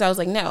 Yeah. And so I was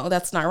like, no,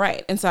 that's not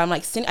right. And so I'm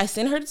like,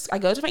 I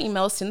go to my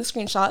email, send the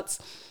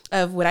screenshots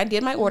of when I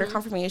did my order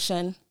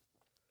confirmation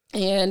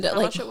and how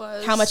much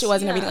it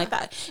was and everything like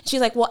that. And she's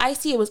like, well, I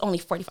see it was only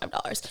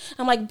 $45.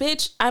 I'm like,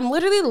 bitch, I'm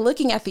literally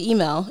looking at the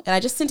email and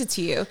I just sent it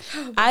to you.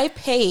 I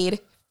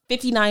paid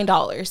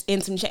 $59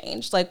 and some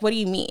change. Like, what do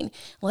you mean?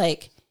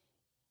 Like,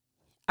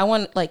 I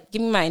want, like,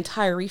 give me my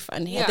entire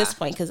refund at this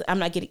point because I'm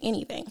not getting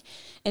anything.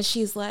 And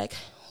she's like,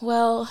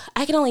 well,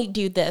 I can only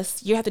do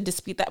this. You have to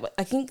dispute that.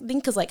 I think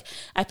because, like,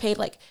 I paid,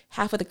 like,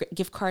 half of the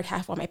gift card,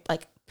 half on my,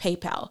 like,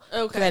 PayPal.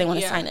 Okay. Because I didn't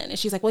want to sign in. And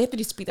she's like, well, you have to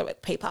dispute that with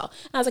PayPal.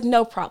 And I was like,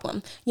 no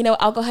problem. You know,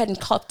 I'll go ahead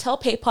and tell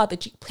PayPal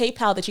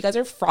that you guys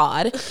are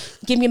fraud.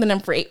 Give me the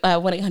number for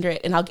 1-800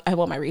 and I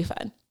want my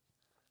refund.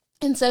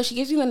 And so she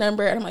gives me the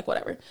number and I'm like,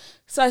 whatever.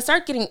 So I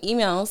start getting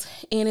emails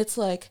and it's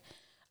like,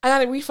 I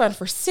got a refund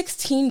for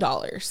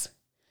 $16.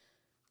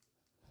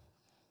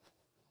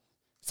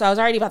 So I was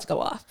already about to go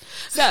off.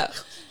 So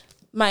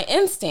my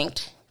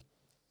instinct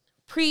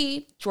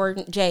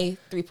pre-Jordan J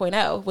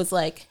 3.0 was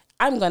like,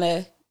 I'm going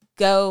to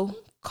go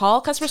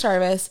call customer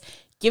service,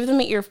 give them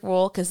an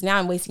earful because now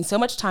I'm wasting so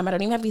much time. I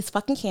don't even have these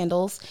fucking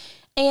candles.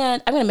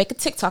 And I'm going to make a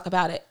TikTok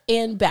about it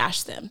and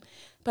bash them.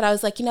 But I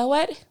was like, you know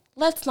what?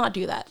 Let's not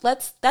do that.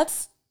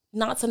 That's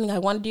not something I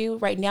want to do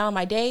right now in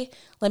my day.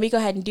 Let me go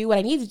ahead and do what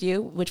I need to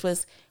do, which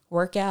was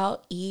work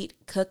out, eat,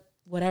 cook,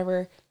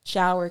 whatever,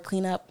 shower,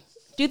 clean up,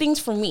 do things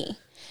for me.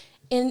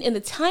 And in the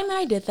time that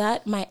I did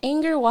that, my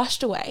anger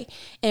washed away.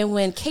 And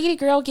when Katie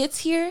girl gets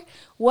here,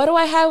 what do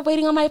I have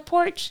waiting on my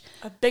porch?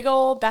 A big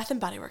old Bath &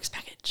 Body Works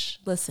package.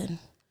 Listen,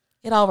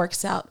 it all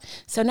works out.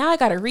 So now I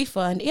got a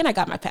refund and I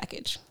got my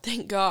package.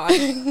 Thank God.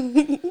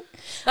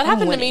 That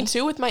happened to me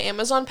too with my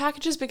Amazon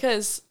packages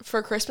because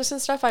for Christmas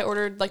and stuff, I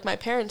ordered like my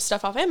parents'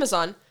 stuff off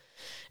Amazon.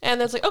 And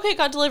it's like, okay, it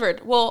got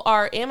delivered. Well,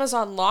 our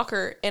Amazon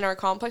locker in our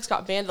complex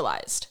got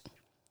vandalized.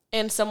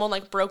 And someone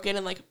like broke in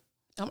and like,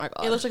 oh my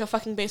God. It looked like a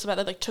fucking baseball bat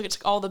that like took it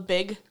to all the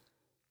big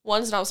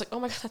ones. And I was like, oh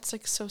my God, that's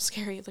like so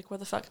scary. Like, what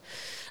the fuck?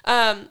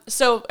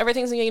 So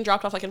everything's getting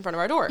dropped off like in front of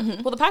our door.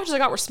 Well, the packages I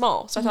got were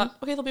small. So I thought,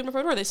 okay, they'll be in front of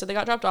our door. They said they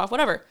got dropped off,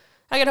 whatever.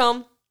 I get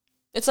home.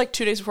 It's like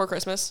 2 days before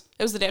Christmas.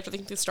 It was the day after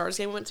the Stars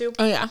game we went to.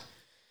 Oh, yeah.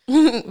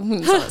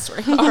 We saw that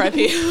story.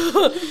 R.I.P.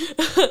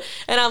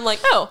 And I'm like,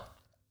 oh,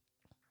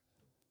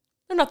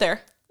 they're not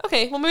there.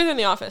 Okay, well, maybe they're in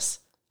the office.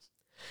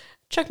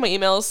 Check my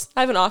emails.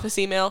 I have an office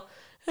email.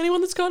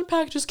 Anyone that's gotten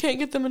packages can't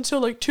get them until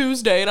like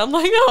Tuesday. And I'm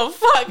like, oh,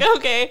 fuck,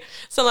 okay.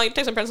 So I'm like,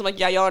 text my parents. I'm like,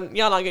 yeah, y'all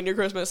not getting your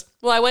Christmas.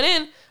 Well, I went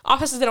in.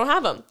 Offices, they don't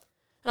have them.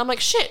 And I'm like,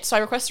 shit. So I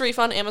request a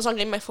refund. Amazon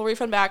gave me my full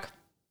refund back.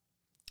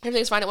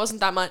 Everything's fine. It wasn't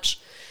that much.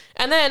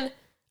 And then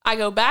I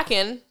go back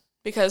in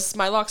because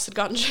my locks had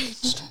gotten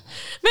changed.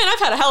 Man, I've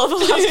had a hell of a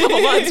last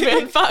couple months,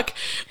 man. Fuck.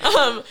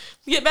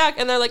 Get back,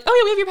 and they're like, oh,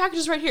 yeah, we have your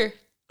packages right here.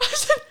 I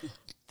said,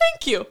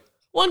 thank you.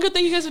 One good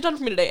thing you guys have done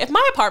for me today. If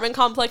my apartment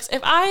complex,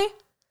 if I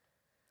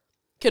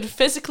could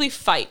physically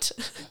fight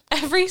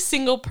every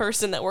single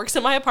person that works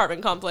in my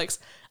apartment complex,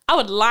 I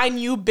would line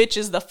you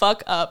bitches the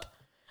fuck up.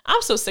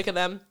 I'm so sick of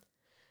them.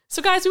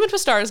 So guys, we went to a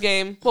Stars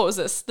game. What was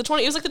this? It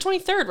was like the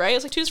 23rd, right? It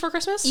was like 2 days before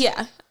Christmas?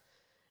 Yeah.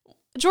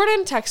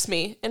 Jordan texts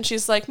me and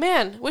she's like,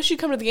 man, wish you'd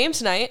come to the game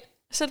tonight.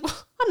 I said, well,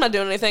 I'm not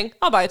doing anything.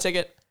 I'll buy a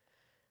ticket.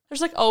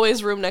 There's like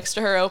always room next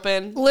to her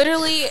open.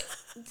 Literally,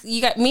 you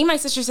got me and my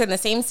sister sit in the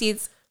same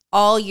seats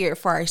all year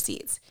for our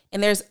seats.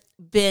 And there's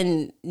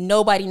been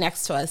nobody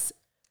next to us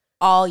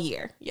all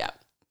year. Yeah.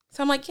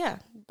 So I'm like, yeah,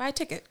 buy a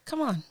ticket. Come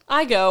on.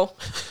 I go.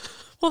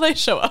 Well, they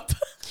show up.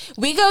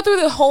 We go through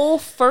the whole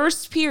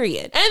first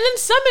period. And then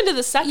some into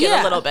the second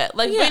a little bit.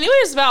 Like, Yeah. but it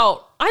was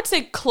about, I'd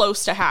say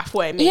close to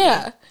halfway, maybe.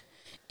 Yeah.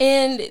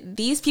 And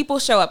these people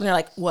show up and they're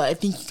like, well, I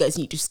think you guys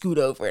need to scoot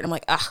over. And I'm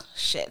like, ah,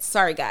 shit.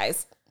 Sorry,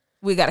 guys.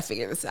 We got to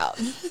figure this out.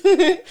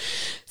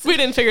 We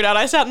didn't figure it out.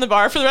 I sat in the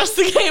bar for the rest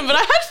of the game, but I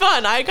had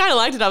fun. I kind of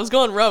liked it. I was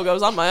going rogue. I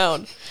was on my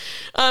own.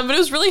 But it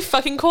was really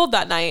fucking cold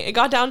that night. It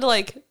got down to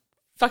like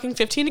fucking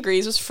 15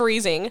 degrees. It was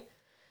freezing.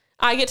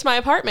 I get to my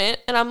apartment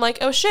and I'm like,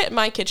 oh shit,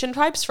 my kitchen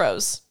pipes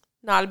froze.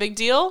 Not a big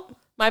deal.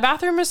 My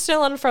bathroom is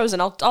still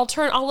unfrozen. I'll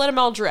let them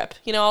all drip.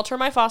 You know, I'll turn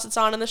my faucets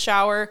on in the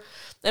shower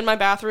in my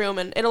bathroom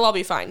and it'll all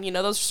be fine. You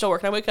know, those are still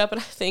working. I wake up and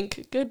I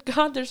think, good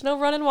God, there's no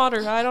running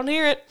water. I don't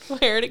hear it.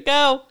 Where'd it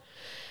go?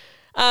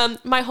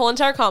 My whole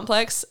entire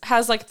complex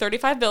has like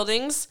 35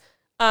 buildings.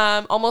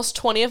 Almost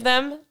 20 of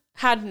them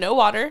had no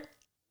water.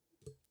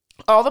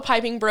 All the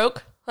piping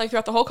broke like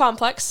throughout the whole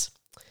complex.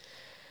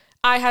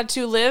 I had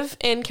to live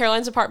in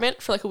Caroline's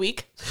apartment for like a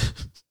week.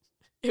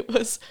 It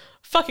was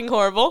fucking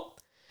horrible.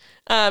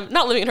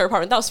 Not living in her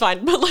apartment, that was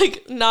fine, but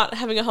like not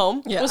having a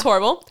home was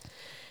horrible.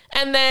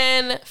 And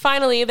then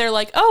finally they're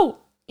like, oh,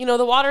 you know,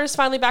 the water is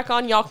finally back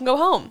on. Y'all can go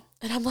home.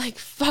 And I'm like,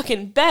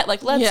 fucking bet.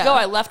 Like, let's go.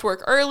 I left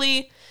work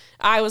early.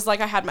 I was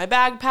like, I had my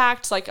bag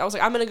packed. Like, I was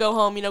like, I'm going to go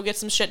home, you know, get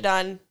some shit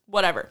done,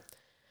 whatever.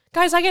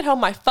 Guys, I get home,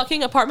 my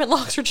fucking apartment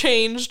locks are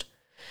changed.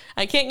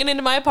 I can't get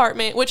into my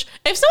apartment, which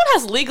if someone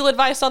has legal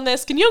advice on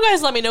this, can you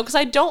guys let me know? Because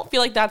I don't feel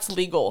like that's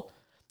legal.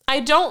 I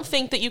don't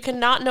think that you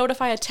cannot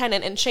notify a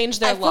tenant and change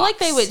their locks. I feel like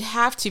they would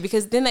have to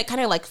because then that kind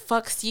of like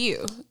fucks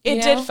you.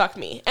 It did fuck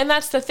me. And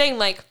that's the thing.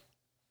 Like,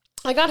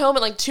 I got home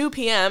at like 2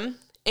 p.m.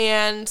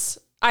 and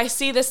I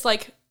see this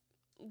like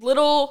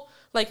little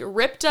like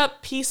ripped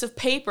up piece of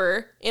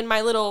paper in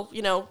my little,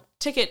 you know,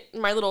 ticket,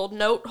 my little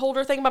note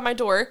holder thing by my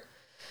door.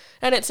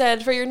 And it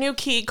said, for your new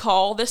key,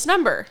 call this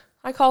number.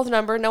 I call the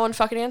number. No one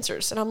fucking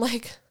answers. And I'm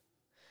like,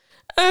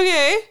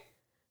 okay,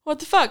 what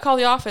the fuck? Call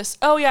the office.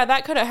 Oh yeah,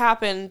 that could have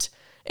happened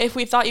if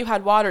we thought you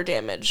had water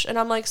damage. And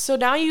I'm like, so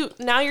now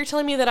you're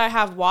telling me that I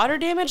have water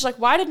damage? Like,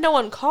 why did no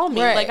one call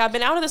me? Right. Like, I've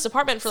been out of this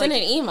apartment for Send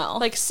an email.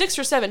 like 6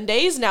 or 7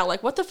 days now.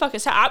 Like, what the fuck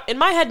is in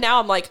my head now?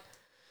 I'm like,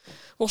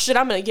 well, shit,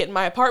 I'm going to get in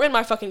my apartment.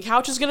 My fucking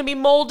couch is going to be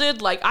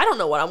molded. Like, I don't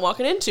know what I'm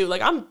walking into.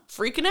 Like, I'm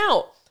freaking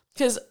out.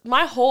 Because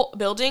my whole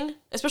building,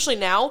 especially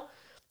now,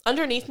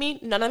 underneath me,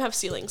 none of them have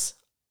ceilings.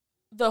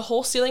 The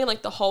whole ceiling and,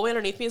 like, the hallway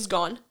underneath me is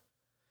gone.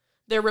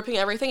 They're ripping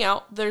everything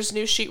out. There's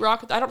new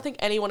sheetrock. I don't think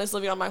anyone is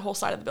living on my whole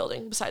side of the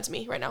building besides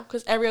me right now.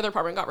 Because every other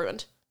apartment got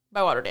ruined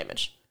by water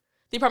damage.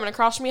 The apartment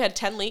across from me had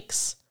 10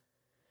 leaks.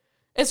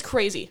 It's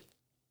crazy.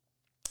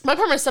 My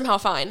apartment is somehow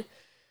fine.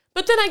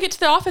 But then I get to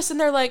the office and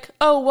they're like,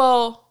 oh,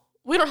 well,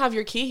 we don't have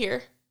your key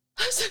here.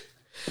 I was like,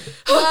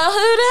 well,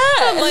 who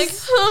does? I'm like,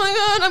 oh my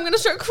God, I'm going to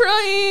start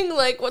crying.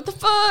 Like, what the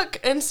fuck?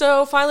 And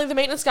so finally the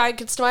maintenance guy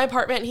gets to my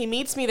apartment and he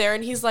meets me there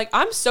and he's like,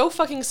 I'm so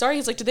fucking sorry.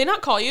 He's like, did they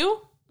not call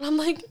you? And I'm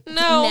like,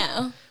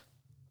 no.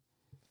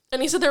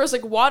 And he said there was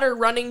like water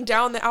running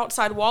down the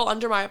outside wall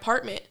under my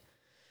apartment.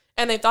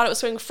 And they thought it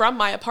was coming from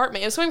my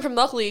apartment. It was coming from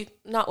not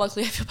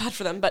luckily, I feel bad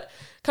for them, but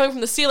coming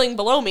from the ceiling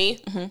below me.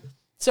 Mm-hmm.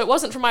 So it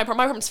wasn't from my apartment.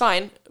 My apartment's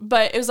fine,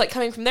 but it was like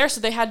coming from there. So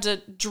they had to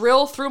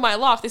drill through my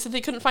loft. They said they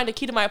couldn't find a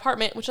key to my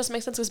apartment, which doesn't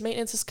make sense because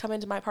maintenance has come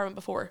into my apartment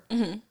before.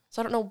 Mm-hmm.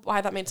 So I don't know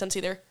why that made sense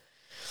either.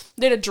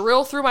 They had to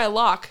drill through my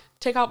lock,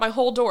 take out my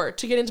whole door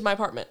to get into my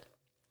apartment.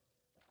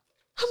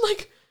 I'm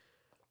like,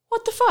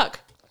 what the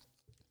fuck?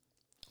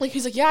 Like,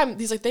 he's like, yeah,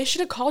 he's like, they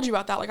should have called you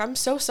about that. Like, I'm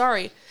so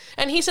sorry.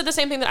 And he said the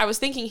same thing that I was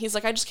thinking. He's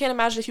like, I just can't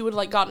imagine if you would have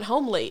like gotten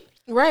home late.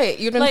 Right,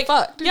 you'd been like,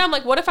 fucked. Yeah, I'm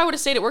like, what if I would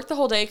have stayed at work the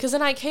whole day? Because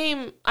then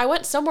I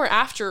went somewhere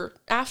after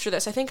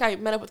this. I think I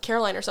met up with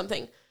Caroline or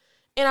something.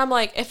 And I'm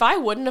like, if I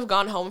wouldn't have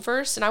gone home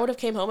first and I would have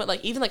came home at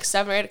like even like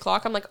 7 or 8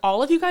 o'clock, I'm like,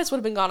 all of you guys would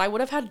have been gone. I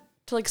would have had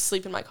to like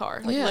sleep in my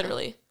car. Like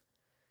literally.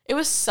 It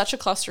was such a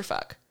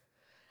clusterfuck.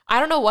 I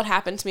don't know what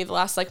happened to me the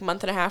last like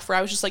month and a half where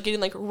I was just like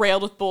getting like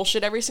railed with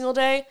bullshit every single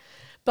day.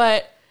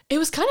 But it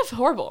was kind of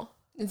horrible.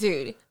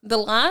 Dude, the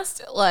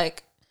last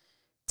like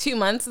 2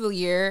 months of the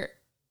year,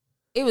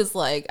 it was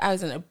like I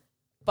was in a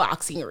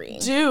boxing ring.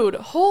 Dude,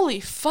 holy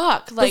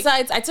fuck. Like,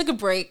 besides, I took a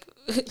break.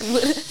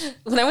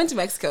 When I went to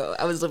Mexico,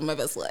 I was living my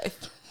best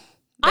life.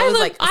 I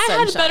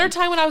had a better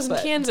time when I was in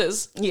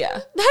Kansas.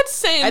 Yeah. That's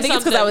saying I think something.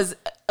 it's because I was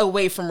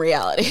away from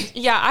reality.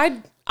 Yeah,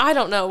 I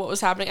don't know what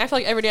was happening. I feel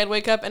like every day I'd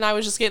wake up and I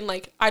was just getting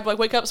like, I'd like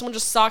wake up, someone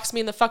just socks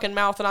me in the fucking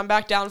mouth and I'm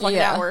back down for like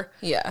an hour.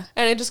 Yeah.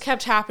 And it just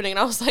kept happening. And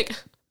I was like,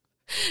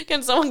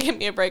 can someone give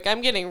me a break?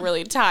 I'm getting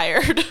really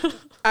tired.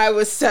 I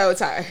was so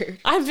tired.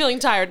 I'm feeling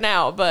tired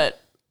now,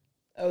 but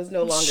I was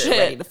no longer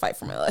ready to fight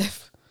for my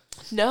life.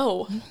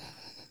 No.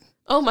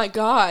 Oh my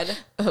God.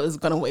 I was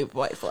gonna wave a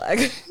white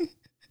flag.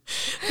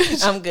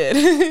 I'm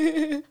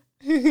good.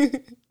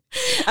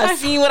 I've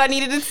seen what I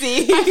needed to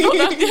see. I felt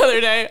that the other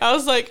day. I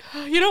was like,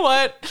 you know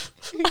what?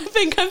 I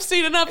think I've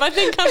seen enough. I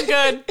think I'm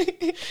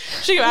good.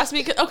 She asked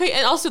me, okay,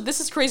 and also this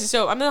is crazy.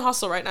 So I'm in the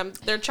hostel right now.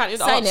 They're chatting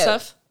with all that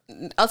stuff.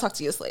 I'll talk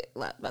to you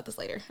about this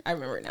later. I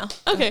remember it now.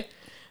 Okay.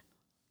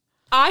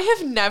 I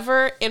have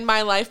never in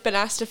my life been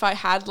asked if I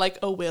had like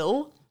a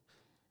will.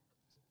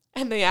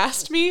 And they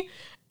asked me,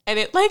 and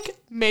it like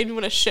made me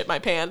want to shit my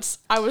pants.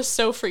 I was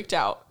so freaked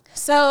out.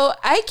 So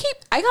I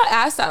got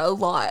asked that a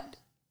lot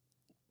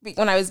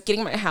when I was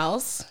getting my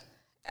house,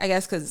 I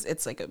guess because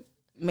it's like a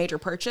major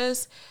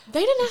purchase.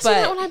 They didn't ask me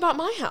that when I bought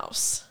my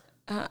house.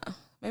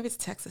 Maybe it's a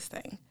Texas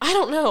thing. I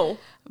don't know.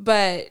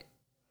 But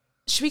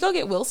should we go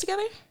get wills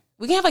together?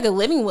 We can have like a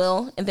living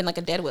will and then like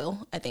a dead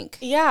will, I think.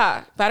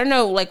 Yeah. But I don't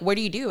know, like, where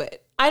do you do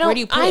it? Where do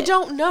you put it? I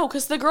don't know,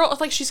 because the girl,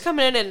 like, she's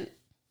coming in and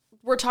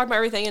we're talking about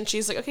everything, and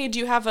she's like, okay, do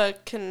you have I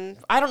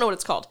don't know what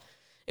it's called.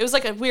 It was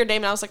like a weird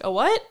name, and I was like, a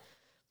what?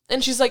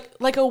 And she's like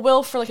a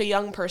will for like a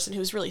young person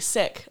who's really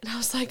sick. And I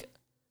was like,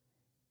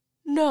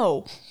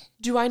 no.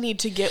 Do I need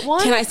to get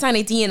one? Can I sign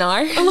a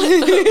DNR?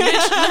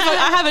 Bitch,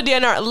 I have a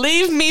DNR.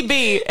 Leave me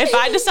be. If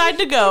I decide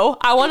to go,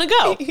 I want to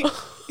go.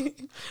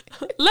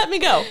 Let me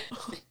go.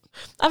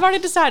 I've already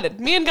decided.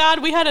 Me and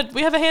God, we have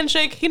a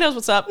handshake. He knows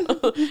what's up.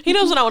 He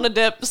knows when I want to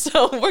dip,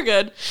 so we're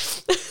good.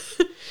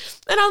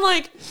 And I'm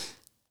like,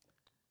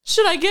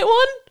 should I get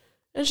one?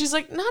 And she's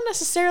like, not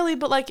necessarily,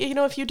 but like, you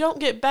know, if you don't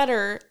get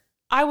better,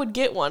 I would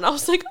get one. I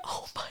was like,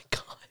 oh my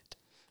God.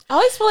 I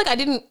always feel like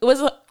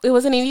it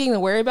wasn't anything to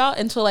worry about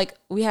until like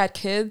we had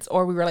kids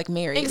or we were like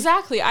married.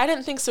 Exactly. I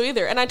didn't think so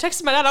either. And I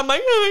texted my dad. I'm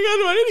like, oh my God,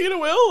 do I need to get a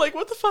will? Like,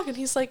 what the fuck? And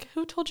he's like,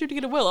 who told you to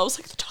get a will? I was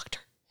like, the doctor.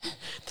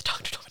 The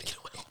doctor told me to get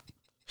a will.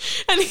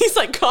 And he's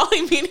like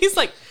calling me and he's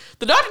like,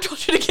 the doctor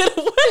told you to get a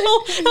will. And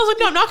I was like,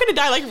 no, I'm not going to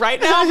die like right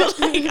now, but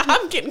like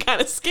I'm getting kind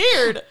of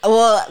scared.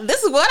 Well,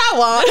 this is what I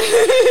want.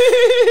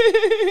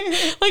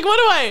 Like, what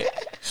do I?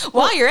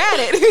 While you're at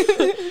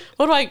it.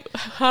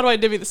 How do I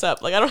divvy this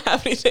up? Like, I don't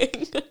have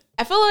anything.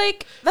 I feel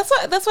like that's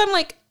why I'm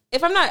like,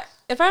 if I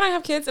don't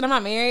have kids and I'm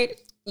not married,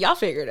 y'all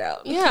figure it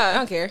out. Yeah. I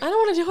don't care. I don't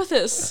want to deal with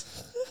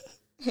this.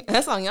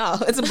 That's on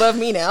y'all. It's above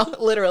me now,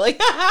 literally.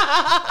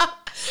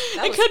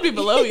 It could be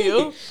below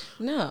you.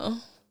 No.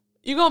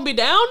 You gonna be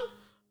down?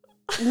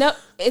 No,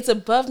 it's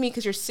above me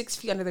because you're 6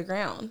 feet under the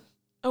ground.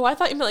 Oh, I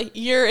thought you meant like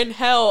you're in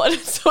hell and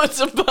so it's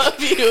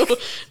above you.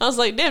 I was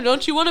like, damn,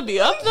 don't you want to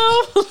be up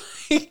though?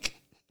 Like,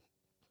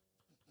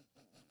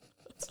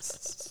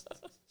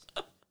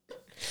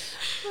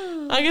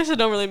 I guess it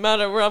don't really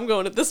matter where I'm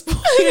going at this point,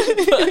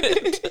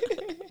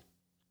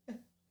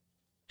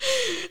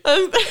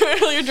 but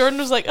earlier Jordan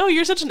was like, oh,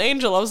 you're such an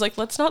angel. I was like,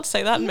 let's not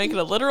say that and make it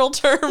a literal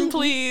term,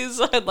 please.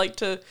 I'd like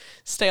to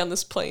stay on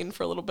this plane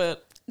for a little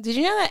bit. Did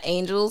you know that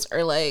angels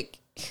are like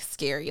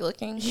scary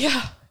looking?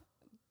 Yeah.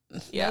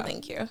 Yeah. No,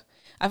 thank you.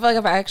 I feel like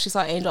if I actually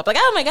saw an angel, I'd be like,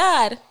 oh my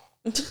God.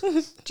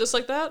 Just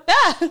like that?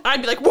 Yeah.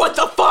 I'd be like, what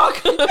the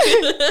fuck?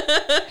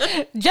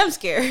 Jump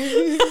scare.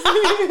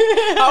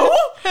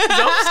 Oh,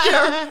 jump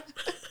scare.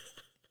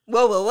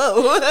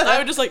 Whoa. I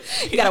would just like,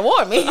 you gotta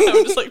warn me. I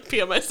would just like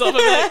pee on myself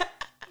and like,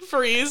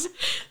 freeze.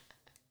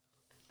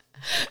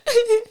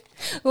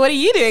 What are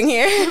you doing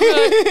here?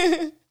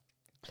 Like,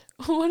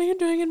 what are you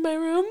doing in my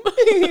room?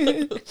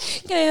 Can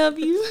I help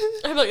you?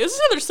 I'm like, is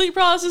this another sleep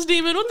paralysis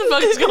demon? What the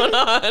fuck is going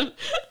on?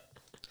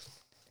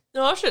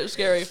 No, that shit is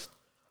scary.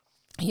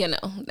 You know,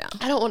 no.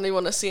 I don't want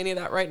anyone to see any of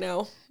that right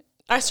now.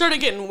 I started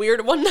getting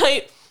weird one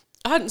night.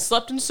 I hadn't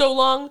slept in so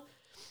long.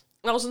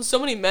 And I was on so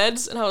many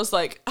meds, and I was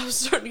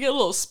starting to get a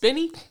little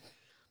spinny.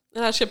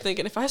 And I just kept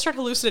thinking, if I start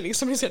hallucinating,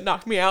 somebody's gonna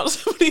knock me out.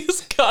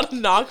 Somebody's gotta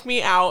knock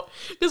me out.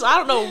 Because I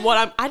don't know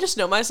what I just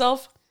know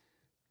myself.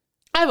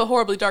 I have a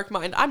horribly dark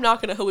mind. I'm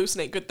not gonna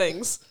hallucinate good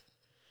things.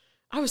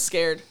 I was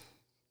scared.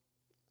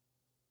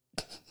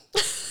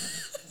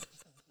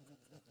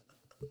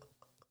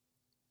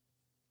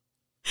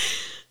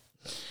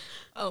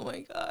 Oh my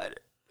God.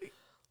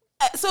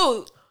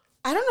 So,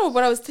 I don't know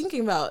what I was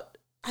thinking about.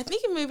 I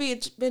think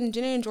it's been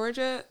Ginny and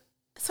Georgia.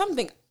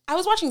 Something. I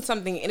was watching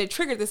something and it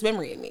triggered this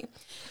memory in me.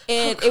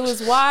 And it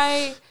was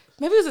why,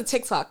 maybe it was a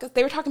TikTok.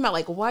 They were talking about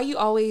like why you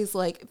always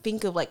like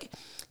think of like,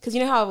 because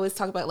you know how I always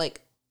talk about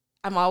like,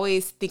 I'm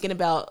always thinking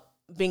about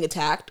being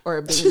attacked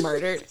or being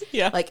murdered.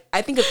 Yeah. Like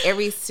I think of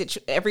every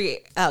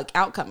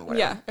outcome or whatever.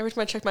 Yeah. Every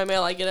time I check my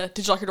mail, I get a,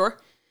 did you lock your door?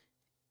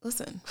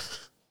 Listen.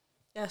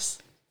 Yes.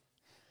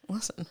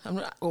 Listen,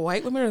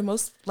 white women are the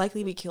most likely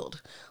to be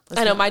killed.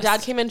 I know. My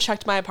dad came and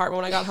checked my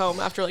apartment when I got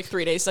home after like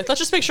 3 days. He's like, let's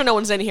just make sure no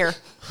one's in here.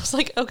 I was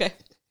like, okay.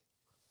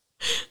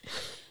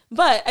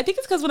 But I think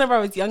it's because whenever I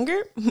was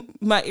younger,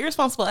 my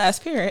irresponsible ass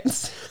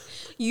parents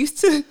used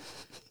to,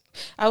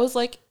 I was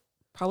like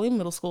probably in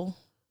middle school.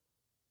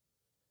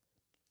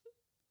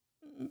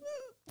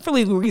 For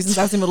legal reasons,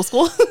 I was in middle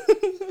school.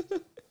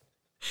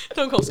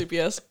 Don't call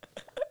CPS.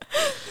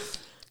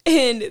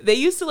 And they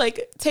used to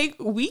like take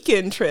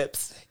weekend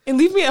trips and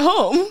leave me at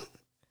home.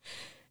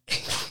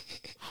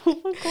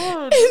 Oh my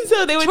god. And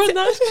so they would.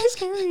 That's kind of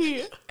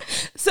scary.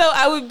 So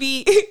I would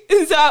be.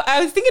 So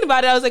I was thinking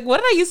about it. I was like,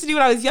 what did I used to do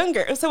when I was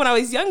younger? So when I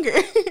was younger,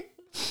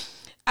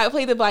 I would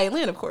play the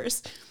violin, of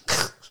course.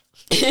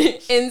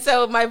 And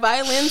so my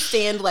violin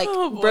stand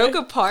broke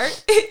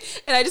apart.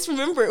 And I just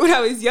remember when I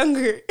was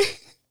younger,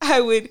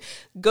 I would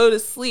go to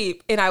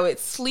sleep and I would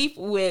sleep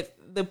with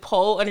the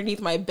pole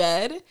underneath my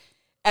bed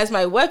as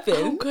my weapon.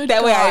 Oh, good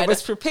that way I God.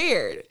 was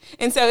prepared.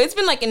 And so it's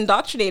been like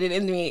indoctrinated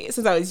in me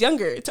since I was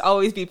younger to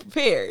always be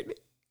prepared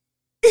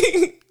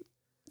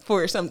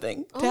for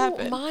something to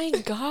happen. Oh my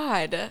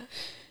god.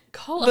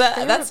 Call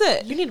That's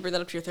it. You need to bring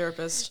that up to your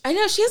therapist. I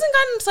know she hasn't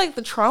gotten to like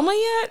the trauma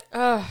yet.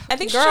 I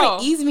think she's trying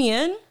to ease me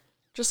in.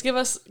 Just give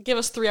us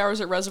 3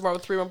 hours at Reservoir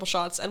with 3 Rumple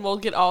shots, and we'll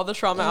get all the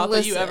trauma out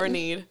that you ever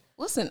need.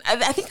 Listen,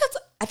 I think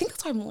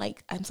that's why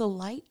I'm so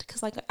light,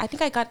 because like I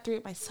think I got through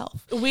it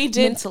myself. We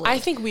did. Mentally. I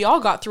think we all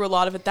got through a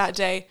lot of it that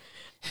day.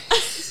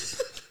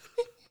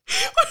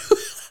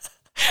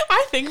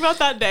 I think about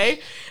that day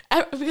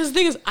because the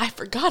thing is, I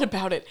forgot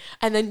about it,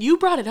 and then you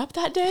brought it up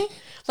that day,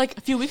 like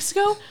a few weeks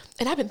ago,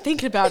 and I've been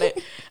thinking about it,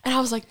 and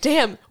I was like,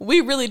 "Damn, we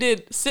really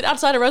did sit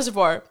outside a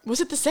Reservoir." Was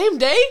it the same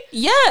day?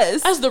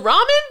 Yes. As the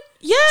ramen?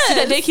 Yes. See,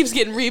 that day keeps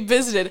getting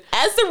revisited.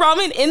 As the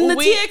ramen in the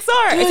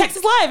TXR,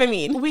 Texas Live. I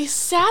mean, we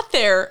sat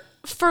there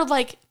for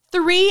like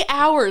 3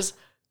 hours,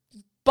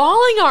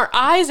 bawling our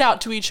eyes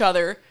out to each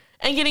other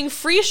and getting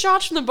free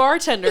shots from the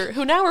bartender,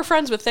 who now we're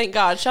friends with, thank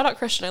God. Shout out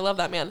Christian, I love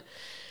that man.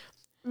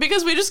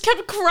 Because we just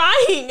kept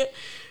crying,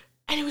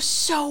 and it was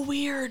so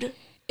weird.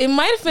 It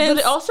might have been.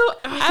 But it also,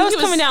 I was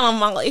coming down on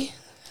Molly.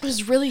 It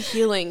was really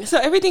healing. So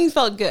everything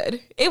felt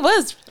good. It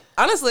was,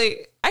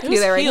 honestly, I can do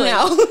that right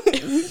now.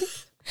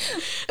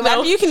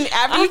 After you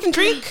can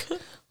drink,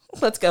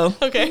 let's go.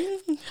 Okay.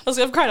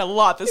 I've cried a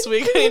lot this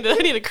week. I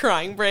need a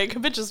crying break.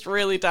 I'm just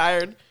really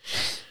tired.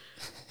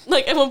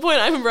 Like at one point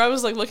I remember I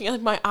was like looking at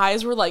like my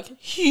eyes were like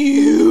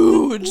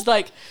huge,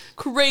 like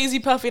crazy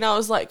puffy, and I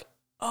was like,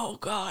 oh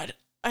God,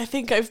 I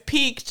think I've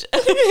peaked.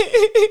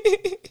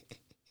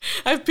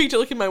 I've peaked at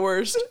looking my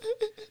worst.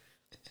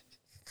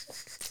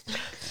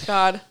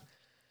 God.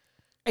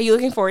 Are you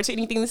looking forward to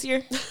anything this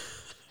year?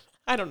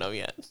 I don't know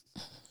yet.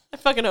 I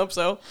fucking hope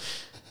so.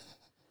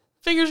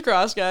 Fingers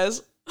crossed,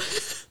 guys.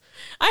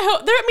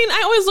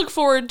 I always look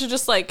forward to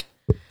just like,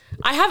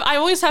 I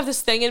always have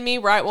this thing in me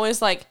where I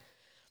always like,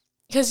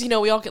 because, you know,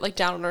 we all get like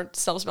down on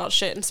ourselves about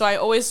shit. And so I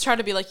always try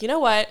to be like, you know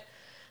what?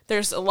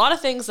 There's a lot of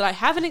things that I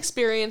haven't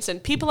experienced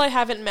and people I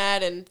haven't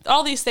met and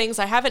all these things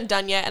I haven't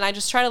done yet. And I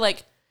just try to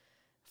like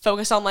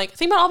focus on like,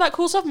 think about all that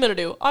cool stuff I'm going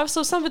to do.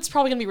 So some of it's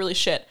probably going to be really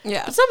shit.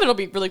 Yeah. But some of it'll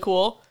be really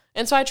cool.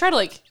 And so I try to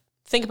like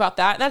think about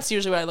that. And that's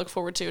usually what I look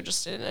forward to,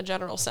 just in a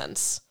general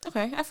sense.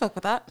 Okay, I fuck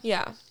with that.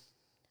 Yeah.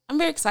 I'm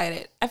very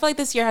excited. I feel like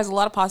this year has a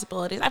lot of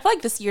possibilities. I feel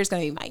like this year is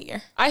going to be my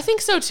year. I think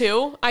so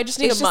too. I just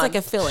need It's a just month. like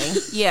a feeling.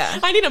 Yeah.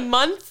 I need a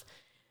month.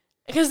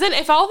 Because then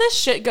if all this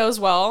shit goes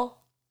well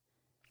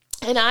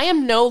and I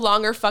am no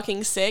longer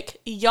fucking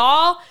sick,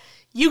 y'all,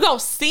 you gonna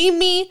see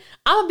me.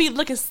 I'm gonna be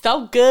looking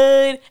so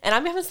good and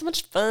I'm having so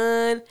much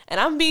fun and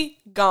I'm gonna be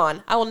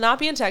gone. I will not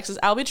be in Texas.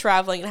 I'll be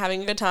traveling and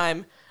having a good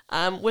time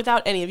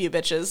without any of you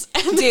bitches.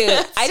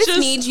 Dude, I just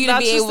need you to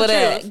be able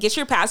to truth. get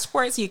your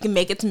passport so you can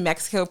make it to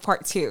Mexico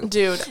part 2.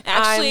 Dude,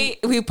 actually,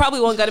 we probably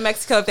won't go to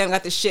Mexico if they haven't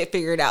got this shit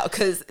figured out.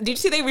 Because did you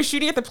see they were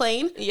shooting at the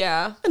plane?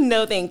 Yeah.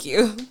 No, thank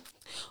you.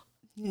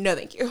 No,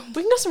 thank you.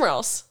 We can go somewhere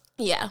else.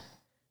 Yeah.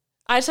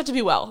 I just have to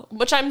be well,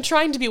 which I'm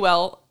trying to be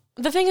well.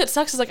 The thing that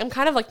sucks is like I'm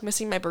kind of like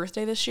missing my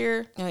birthday this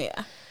year. Oh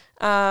yeah.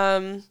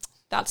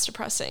 That's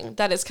depressing.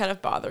 That is kind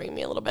of bothering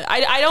me a little bit.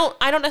 I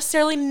don't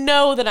necessarily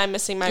know that I'm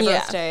missing my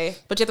birthday,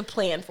 but you have to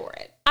plan for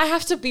it. I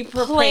have to be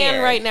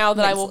plan right now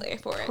that I will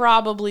for it.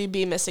 probably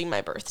be missing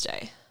my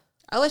birthday.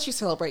 I'll let you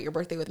celebrate your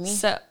birthday with me.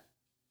 So,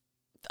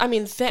 I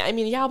mean,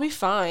 yeah, I'll be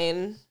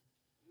fine.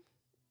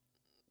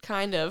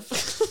 Kind of.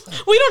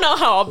 We don't know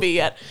how I'll be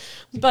yet,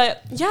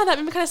 but yeah, that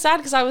made me kind of sad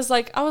because I was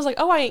like,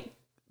 oh, I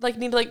like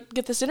need to like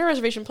get this dinner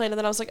reservation planned, and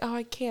then I was like, oh,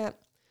 I can't.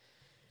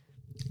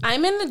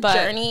 I'm in the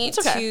journey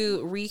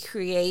to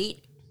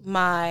recreate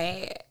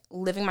my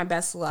living my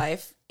best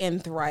life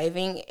and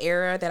thriving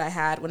era that I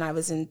had when I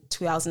was in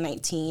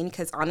 2019.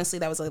 Because honestly,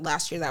 that was like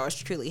last year that I was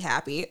truly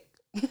happy.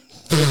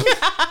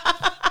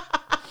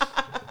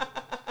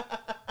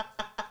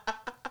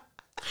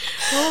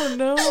 Oh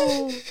no.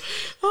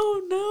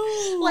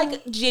 Oh no.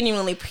 Like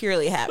genuinely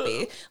purely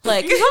happy.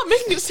 Like you're not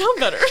making it sound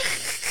better.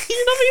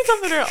 You're not making it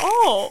sound better at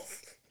all.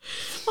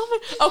 Oh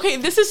my. Okay,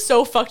 this is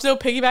so fucked though,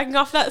 piggybacking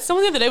off that.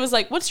 Someone the other day was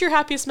like, what's your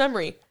happiest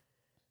memory?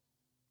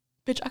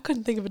 Bitch, I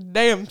couldn't think of a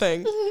damn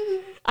thing.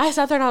 I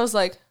sat there and I was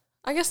like,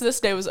 I guess this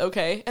day was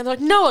okay. And they're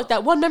like, no, like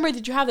that one memory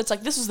that you have that's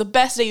like, this was the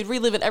best day, you'd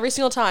relive it every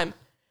single time.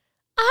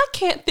 I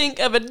can't think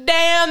of a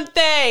damn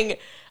thing.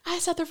 I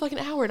sat there for like an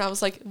hour and I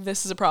was like,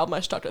 this is a problem.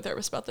 I should talk to a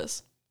therapist about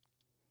this.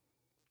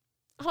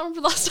 I don't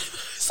remember the last time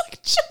I was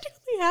like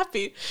genuinely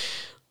happy.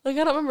 Like,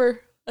 I don't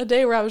remember a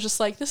day where I was just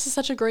like, this is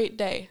such a great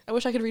day. I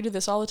wish I could redo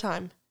this all the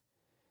time.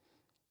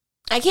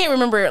 I can't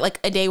remember like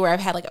a day where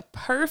I've had like a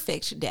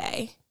perfect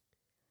day.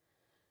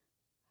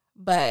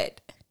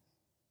 But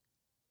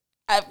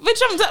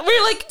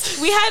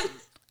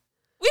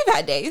we've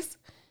had days.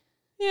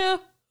 Yeah.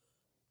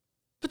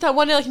 But that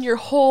one day, like, in your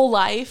whole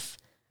life.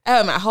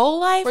 Oh, my whole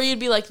life? Where you'd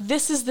be like,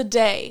 this is the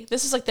day.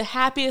 This is, like, the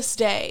happiest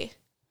day.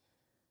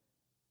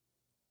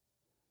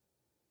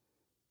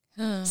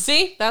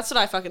 See? That's what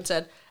I fucking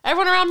said.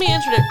 Everyone around me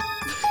answered it.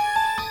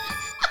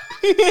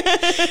 Everyone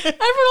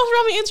else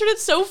around me answered it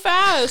so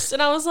fast.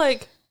 And I was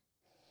like,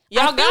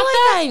 y'all got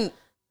that?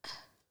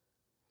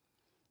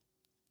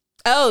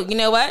 Oh, you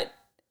know what?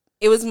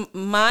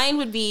 Mine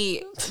would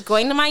be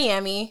going to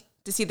Miami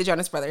to see the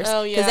Jonas Brothers.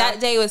 Oh, yeah. Because that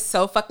day was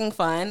so fucking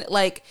fun.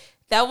 Like,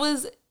 that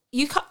was,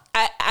 you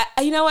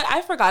know what?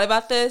 I forgot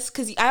about this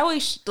because I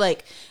always,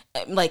 like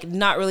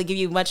not really give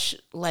you much,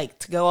 like,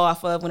 to go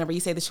off of whenever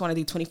you say that you want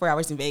to do 24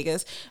 hours in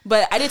Vegas.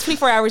 But I did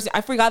 24 hours. I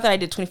forgot that I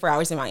did 24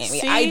 hours in Miami.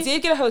 See? I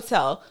did get a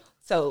hotel.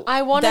 So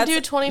I want to do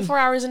 24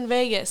 hours in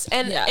Vegas.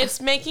 And it's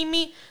making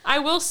me, I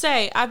will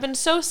say, I've been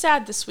so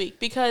sad this week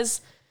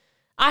because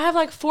I have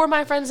like 4 of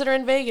my friends that are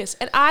in Vegas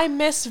and I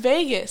miss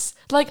Vegas.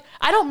 Like,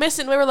 I don't miss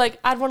it. And we were like,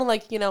 I'd want to,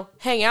 like,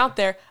 hang out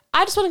there.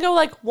 I just want to go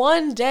like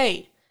one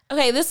day.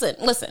 Okay, listen.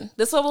 This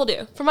is what we'll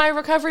do. For my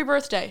recovery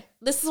birthday.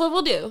 This is what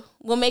we'll do.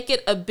 We'll make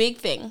it a big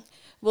thing.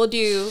 We'll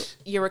do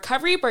your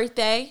recovery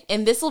birthday,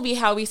 and this will be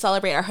how we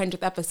celebrate our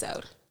 100th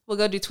episode. We'll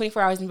go do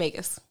 24 hours in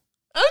Vegas.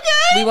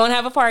 Okay. We won't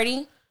have a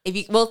party.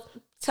 We'll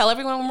tell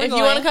everyone when we're going. If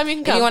you want to come, you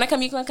can come. If you want to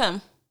come, you can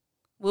come.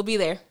 We'll be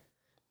there.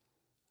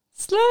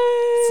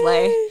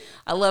 Slay.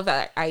 I love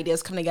that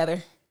ideas come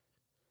together.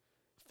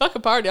 Fuck a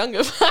party. I don't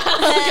care about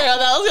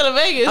that. Let's go to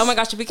Vegas. Oh my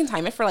gosh, if we can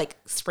time it for like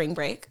spring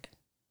break.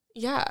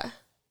 Yeah.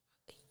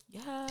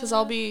 Yeah. Because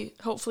I'll be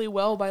hopefully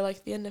well by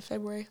like the end of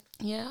February.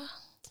 Yeah.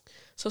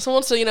 So if someone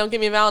wants to,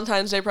 give me a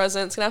Valentine's Day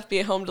present, it's going to have to be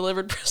a home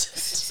delivered present.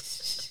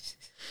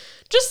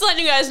 Just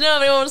letting you guys know,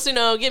 if anyone wants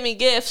to, give me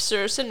gifts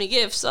or send me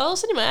gifts, I'll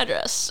send you my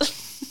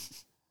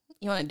address.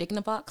 You want a dick in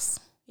a box?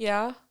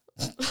 Yeah.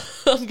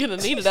 I'm going to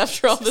need it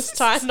after all this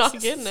time not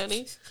getting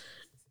any.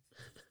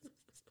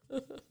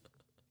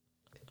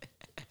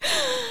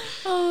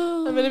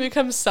 I'm going to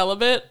become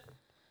celibate.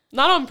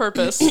 Not on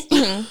purpose.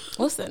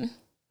 Listen.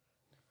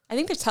 I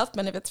think there's health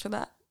benefits for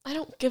that. I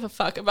don't give a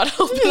fuck about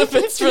health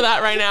benefits for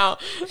that right now.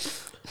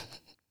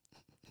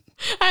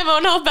 I have my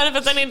own health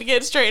benefits I need to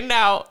get straightened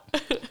out.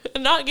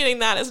 Not getting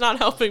that is not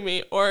helping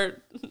me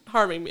or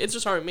harming me. It's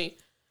just harming me.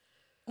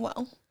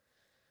 Well,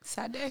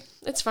 sad day.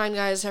 It's fine,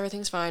 guys.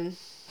 Everything's fine.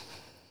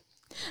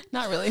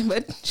 Not really,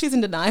 but she's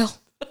in denial.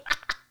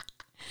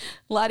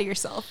 Lie to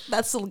yourself.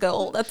 That's the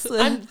goal.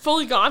 I'm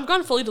fully gone. I'm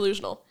gone fully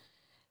delusional.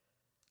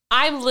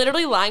 I'm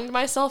literally lying to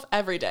myself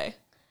every day.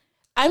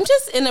 I'm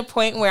just in a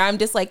point where I'm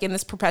just like in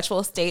this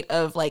perpetual state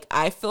of like,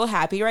 I feel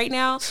happy right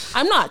now.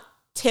 I'm not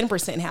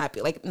 10%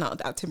 happy. Like, no, not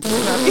 10%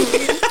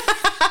 happy.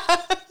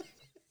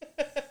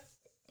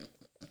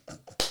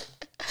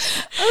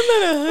 I'm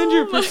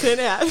not 100%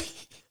 happy.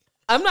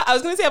 I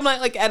was going to say I'm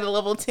not like at a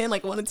level 10,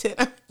 like 1 to 10.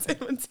 I'm 10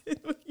 with you.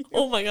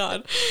 Oh my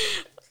God.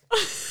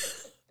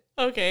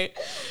 Okay.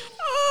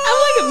 I'm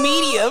like a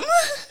medium.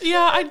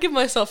 Yeah, I'd give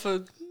myself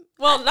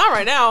well, not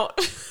right now.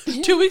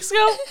 2 weeks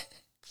ago,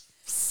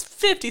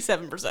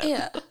 57%.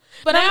 Yeah.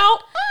 But now,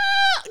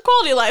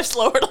 quality of life's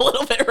lowered a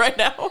little bit right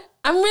now.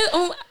 I'm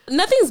really,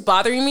 nothing's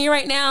bothering me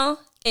right now.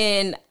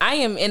 And I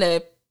am in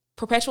a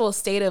perpetual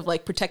state of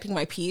like protecting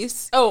my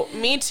peace. Oh,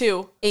 me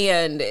too.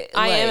 And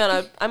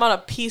I'm on a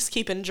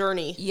peacekeeping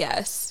journey.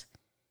 Yes.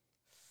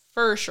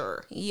 For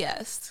sure.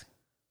 Yes.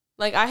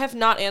 Like, I have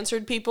not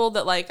answered people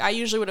that, like, I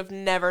usually would have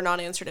never not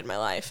answered in my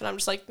life. And I'm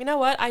just like, you know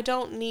what? I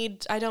don't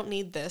need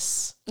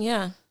this.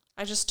 Yeah.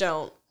 I just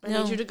don't. I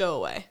need you to go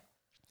away.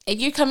 If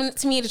you're coming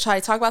to me to try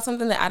to talk about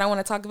something that I don't want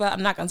to talk about,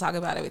 I'm not going to talk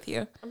about it with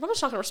you. I'm probably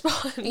just not going to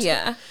respond.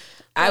 Yeah.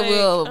 I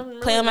will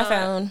play on my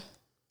phone.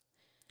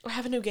 I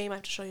have a new game I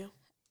have to show you.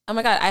 Oh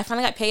my God. I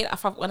finally got paid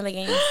off of one of the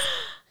games.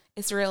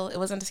 It's real. It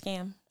wasn't a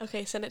scam.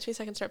 Okay, send it to me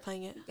so I can start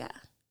playing it. Yeah.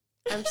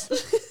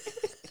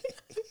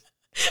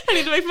 I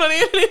need to make money.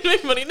 I need to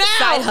make money now.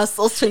 Side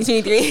hustles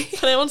 2023.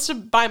 If anyone wants to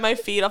buy my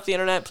feet off the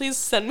internet, please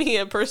send me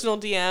a personal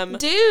DM.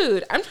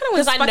 Dude, I'm trying to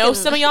win. Because I know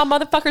some of y'all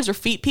motherfuckers are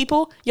feet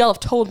people. Y'all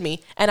have told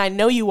me, and I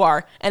know you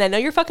are, and I know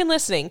you're fucking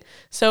listening.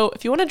 So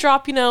if you want to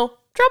drop a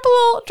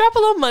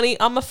little money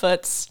on my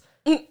foots,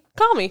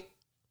 call me.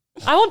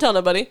 I won't tell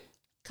nobody.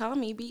 Call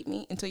me, beat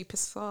me until you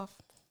piss us off.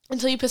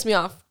 Until you piss me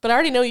off. But I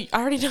already know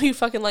you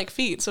fucking like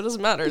feet, so it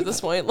doesn't matter at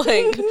this point.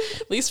 Like,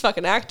 at least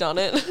fucking act on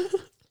it.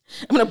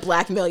 I'm going to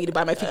blackmail you to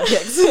buy my feet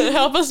pics.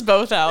 Help us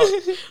both out.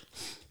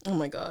 Oh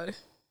my God.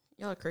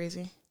 Y'all are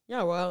crazy.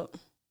 Y'all wild.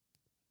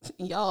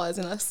 Y'all as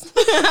in us.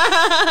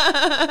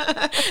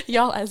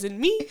 Y'all as in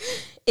me.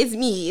 It's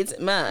me. It's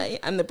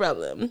I'm the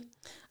problem.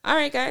 All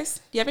right, guys.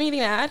 Do you have anything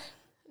to add?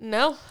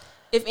 No.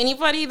 If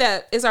anybody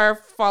that is our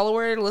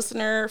follower,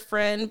 listener,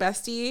 friend,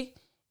 bestie,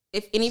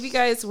 if any of you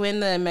guys win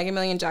the Mega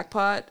Million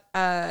jackpot,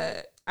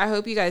 I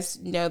hope you guys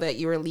know that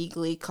you are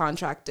legally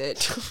contracted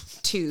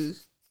to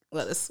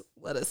let us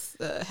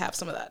have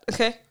some of that.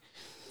 Okay.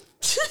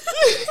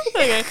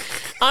 Okay.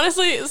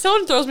 Honestly,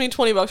 someone throws me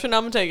 $20 right now,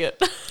 I'm gonna take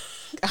it.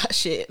 Ah,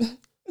 shit.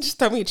 Just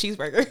throw me a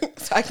cheeseburger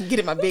so I can get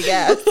in my big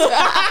ass.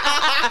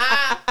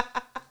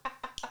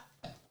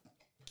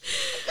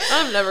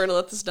 I'm never gonna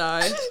let this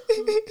die.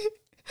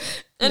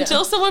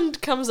 Until someone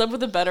comes up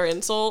with a better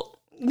insult.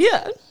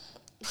 Yeah.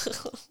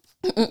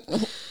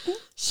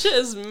 Shit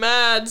is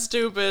mad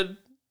stupid.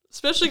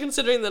 Especially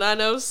considering that I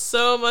know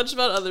so much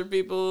about other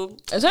people.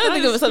 I'm trying to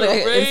think of something I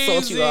can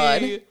insult you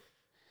on.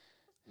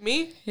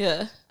 Me?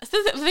 Yeah. The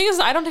thing is,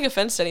 I don't take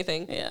offense to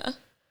anything. Yeah.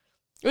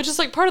 Which is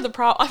like part of the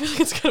problem. I feel like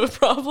it's kind of a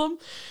problem.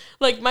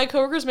 Like my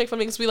coworkers make fun of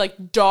me because we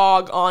like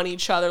dog on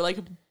each other like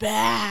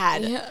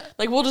bad. Yeah.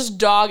 Like we'll just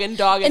dog and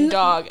dog and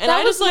dog. And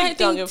I just like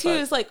don't give a fuck.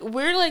 Is like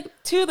we're like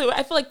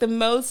I feel like the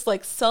most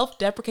like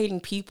self-deprecating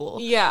people.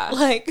 Yeah.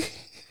 Like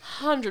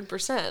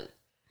 100%.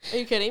 Are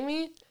you kidding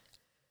me?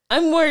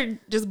 I'm more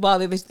just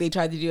bothered that they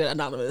tried to do it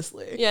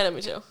anonymously. Yeah, no,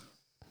 me too.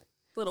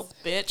 Little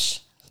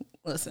bitch.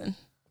 Listen.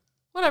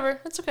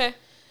 Whatever. It's okay.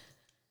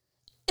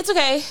 It's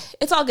okay.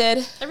 It's all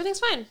good. Everything's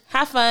fine.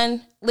 Have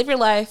fun. Live your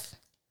life.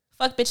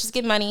 Fuck bitches.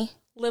 Get money.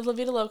 Live La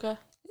Vida Loca.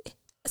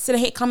 Send a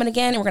hate comment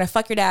again and we're going to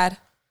fuck your dad.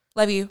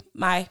 Love you.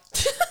 Bye.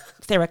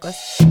 Stay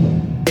reckless.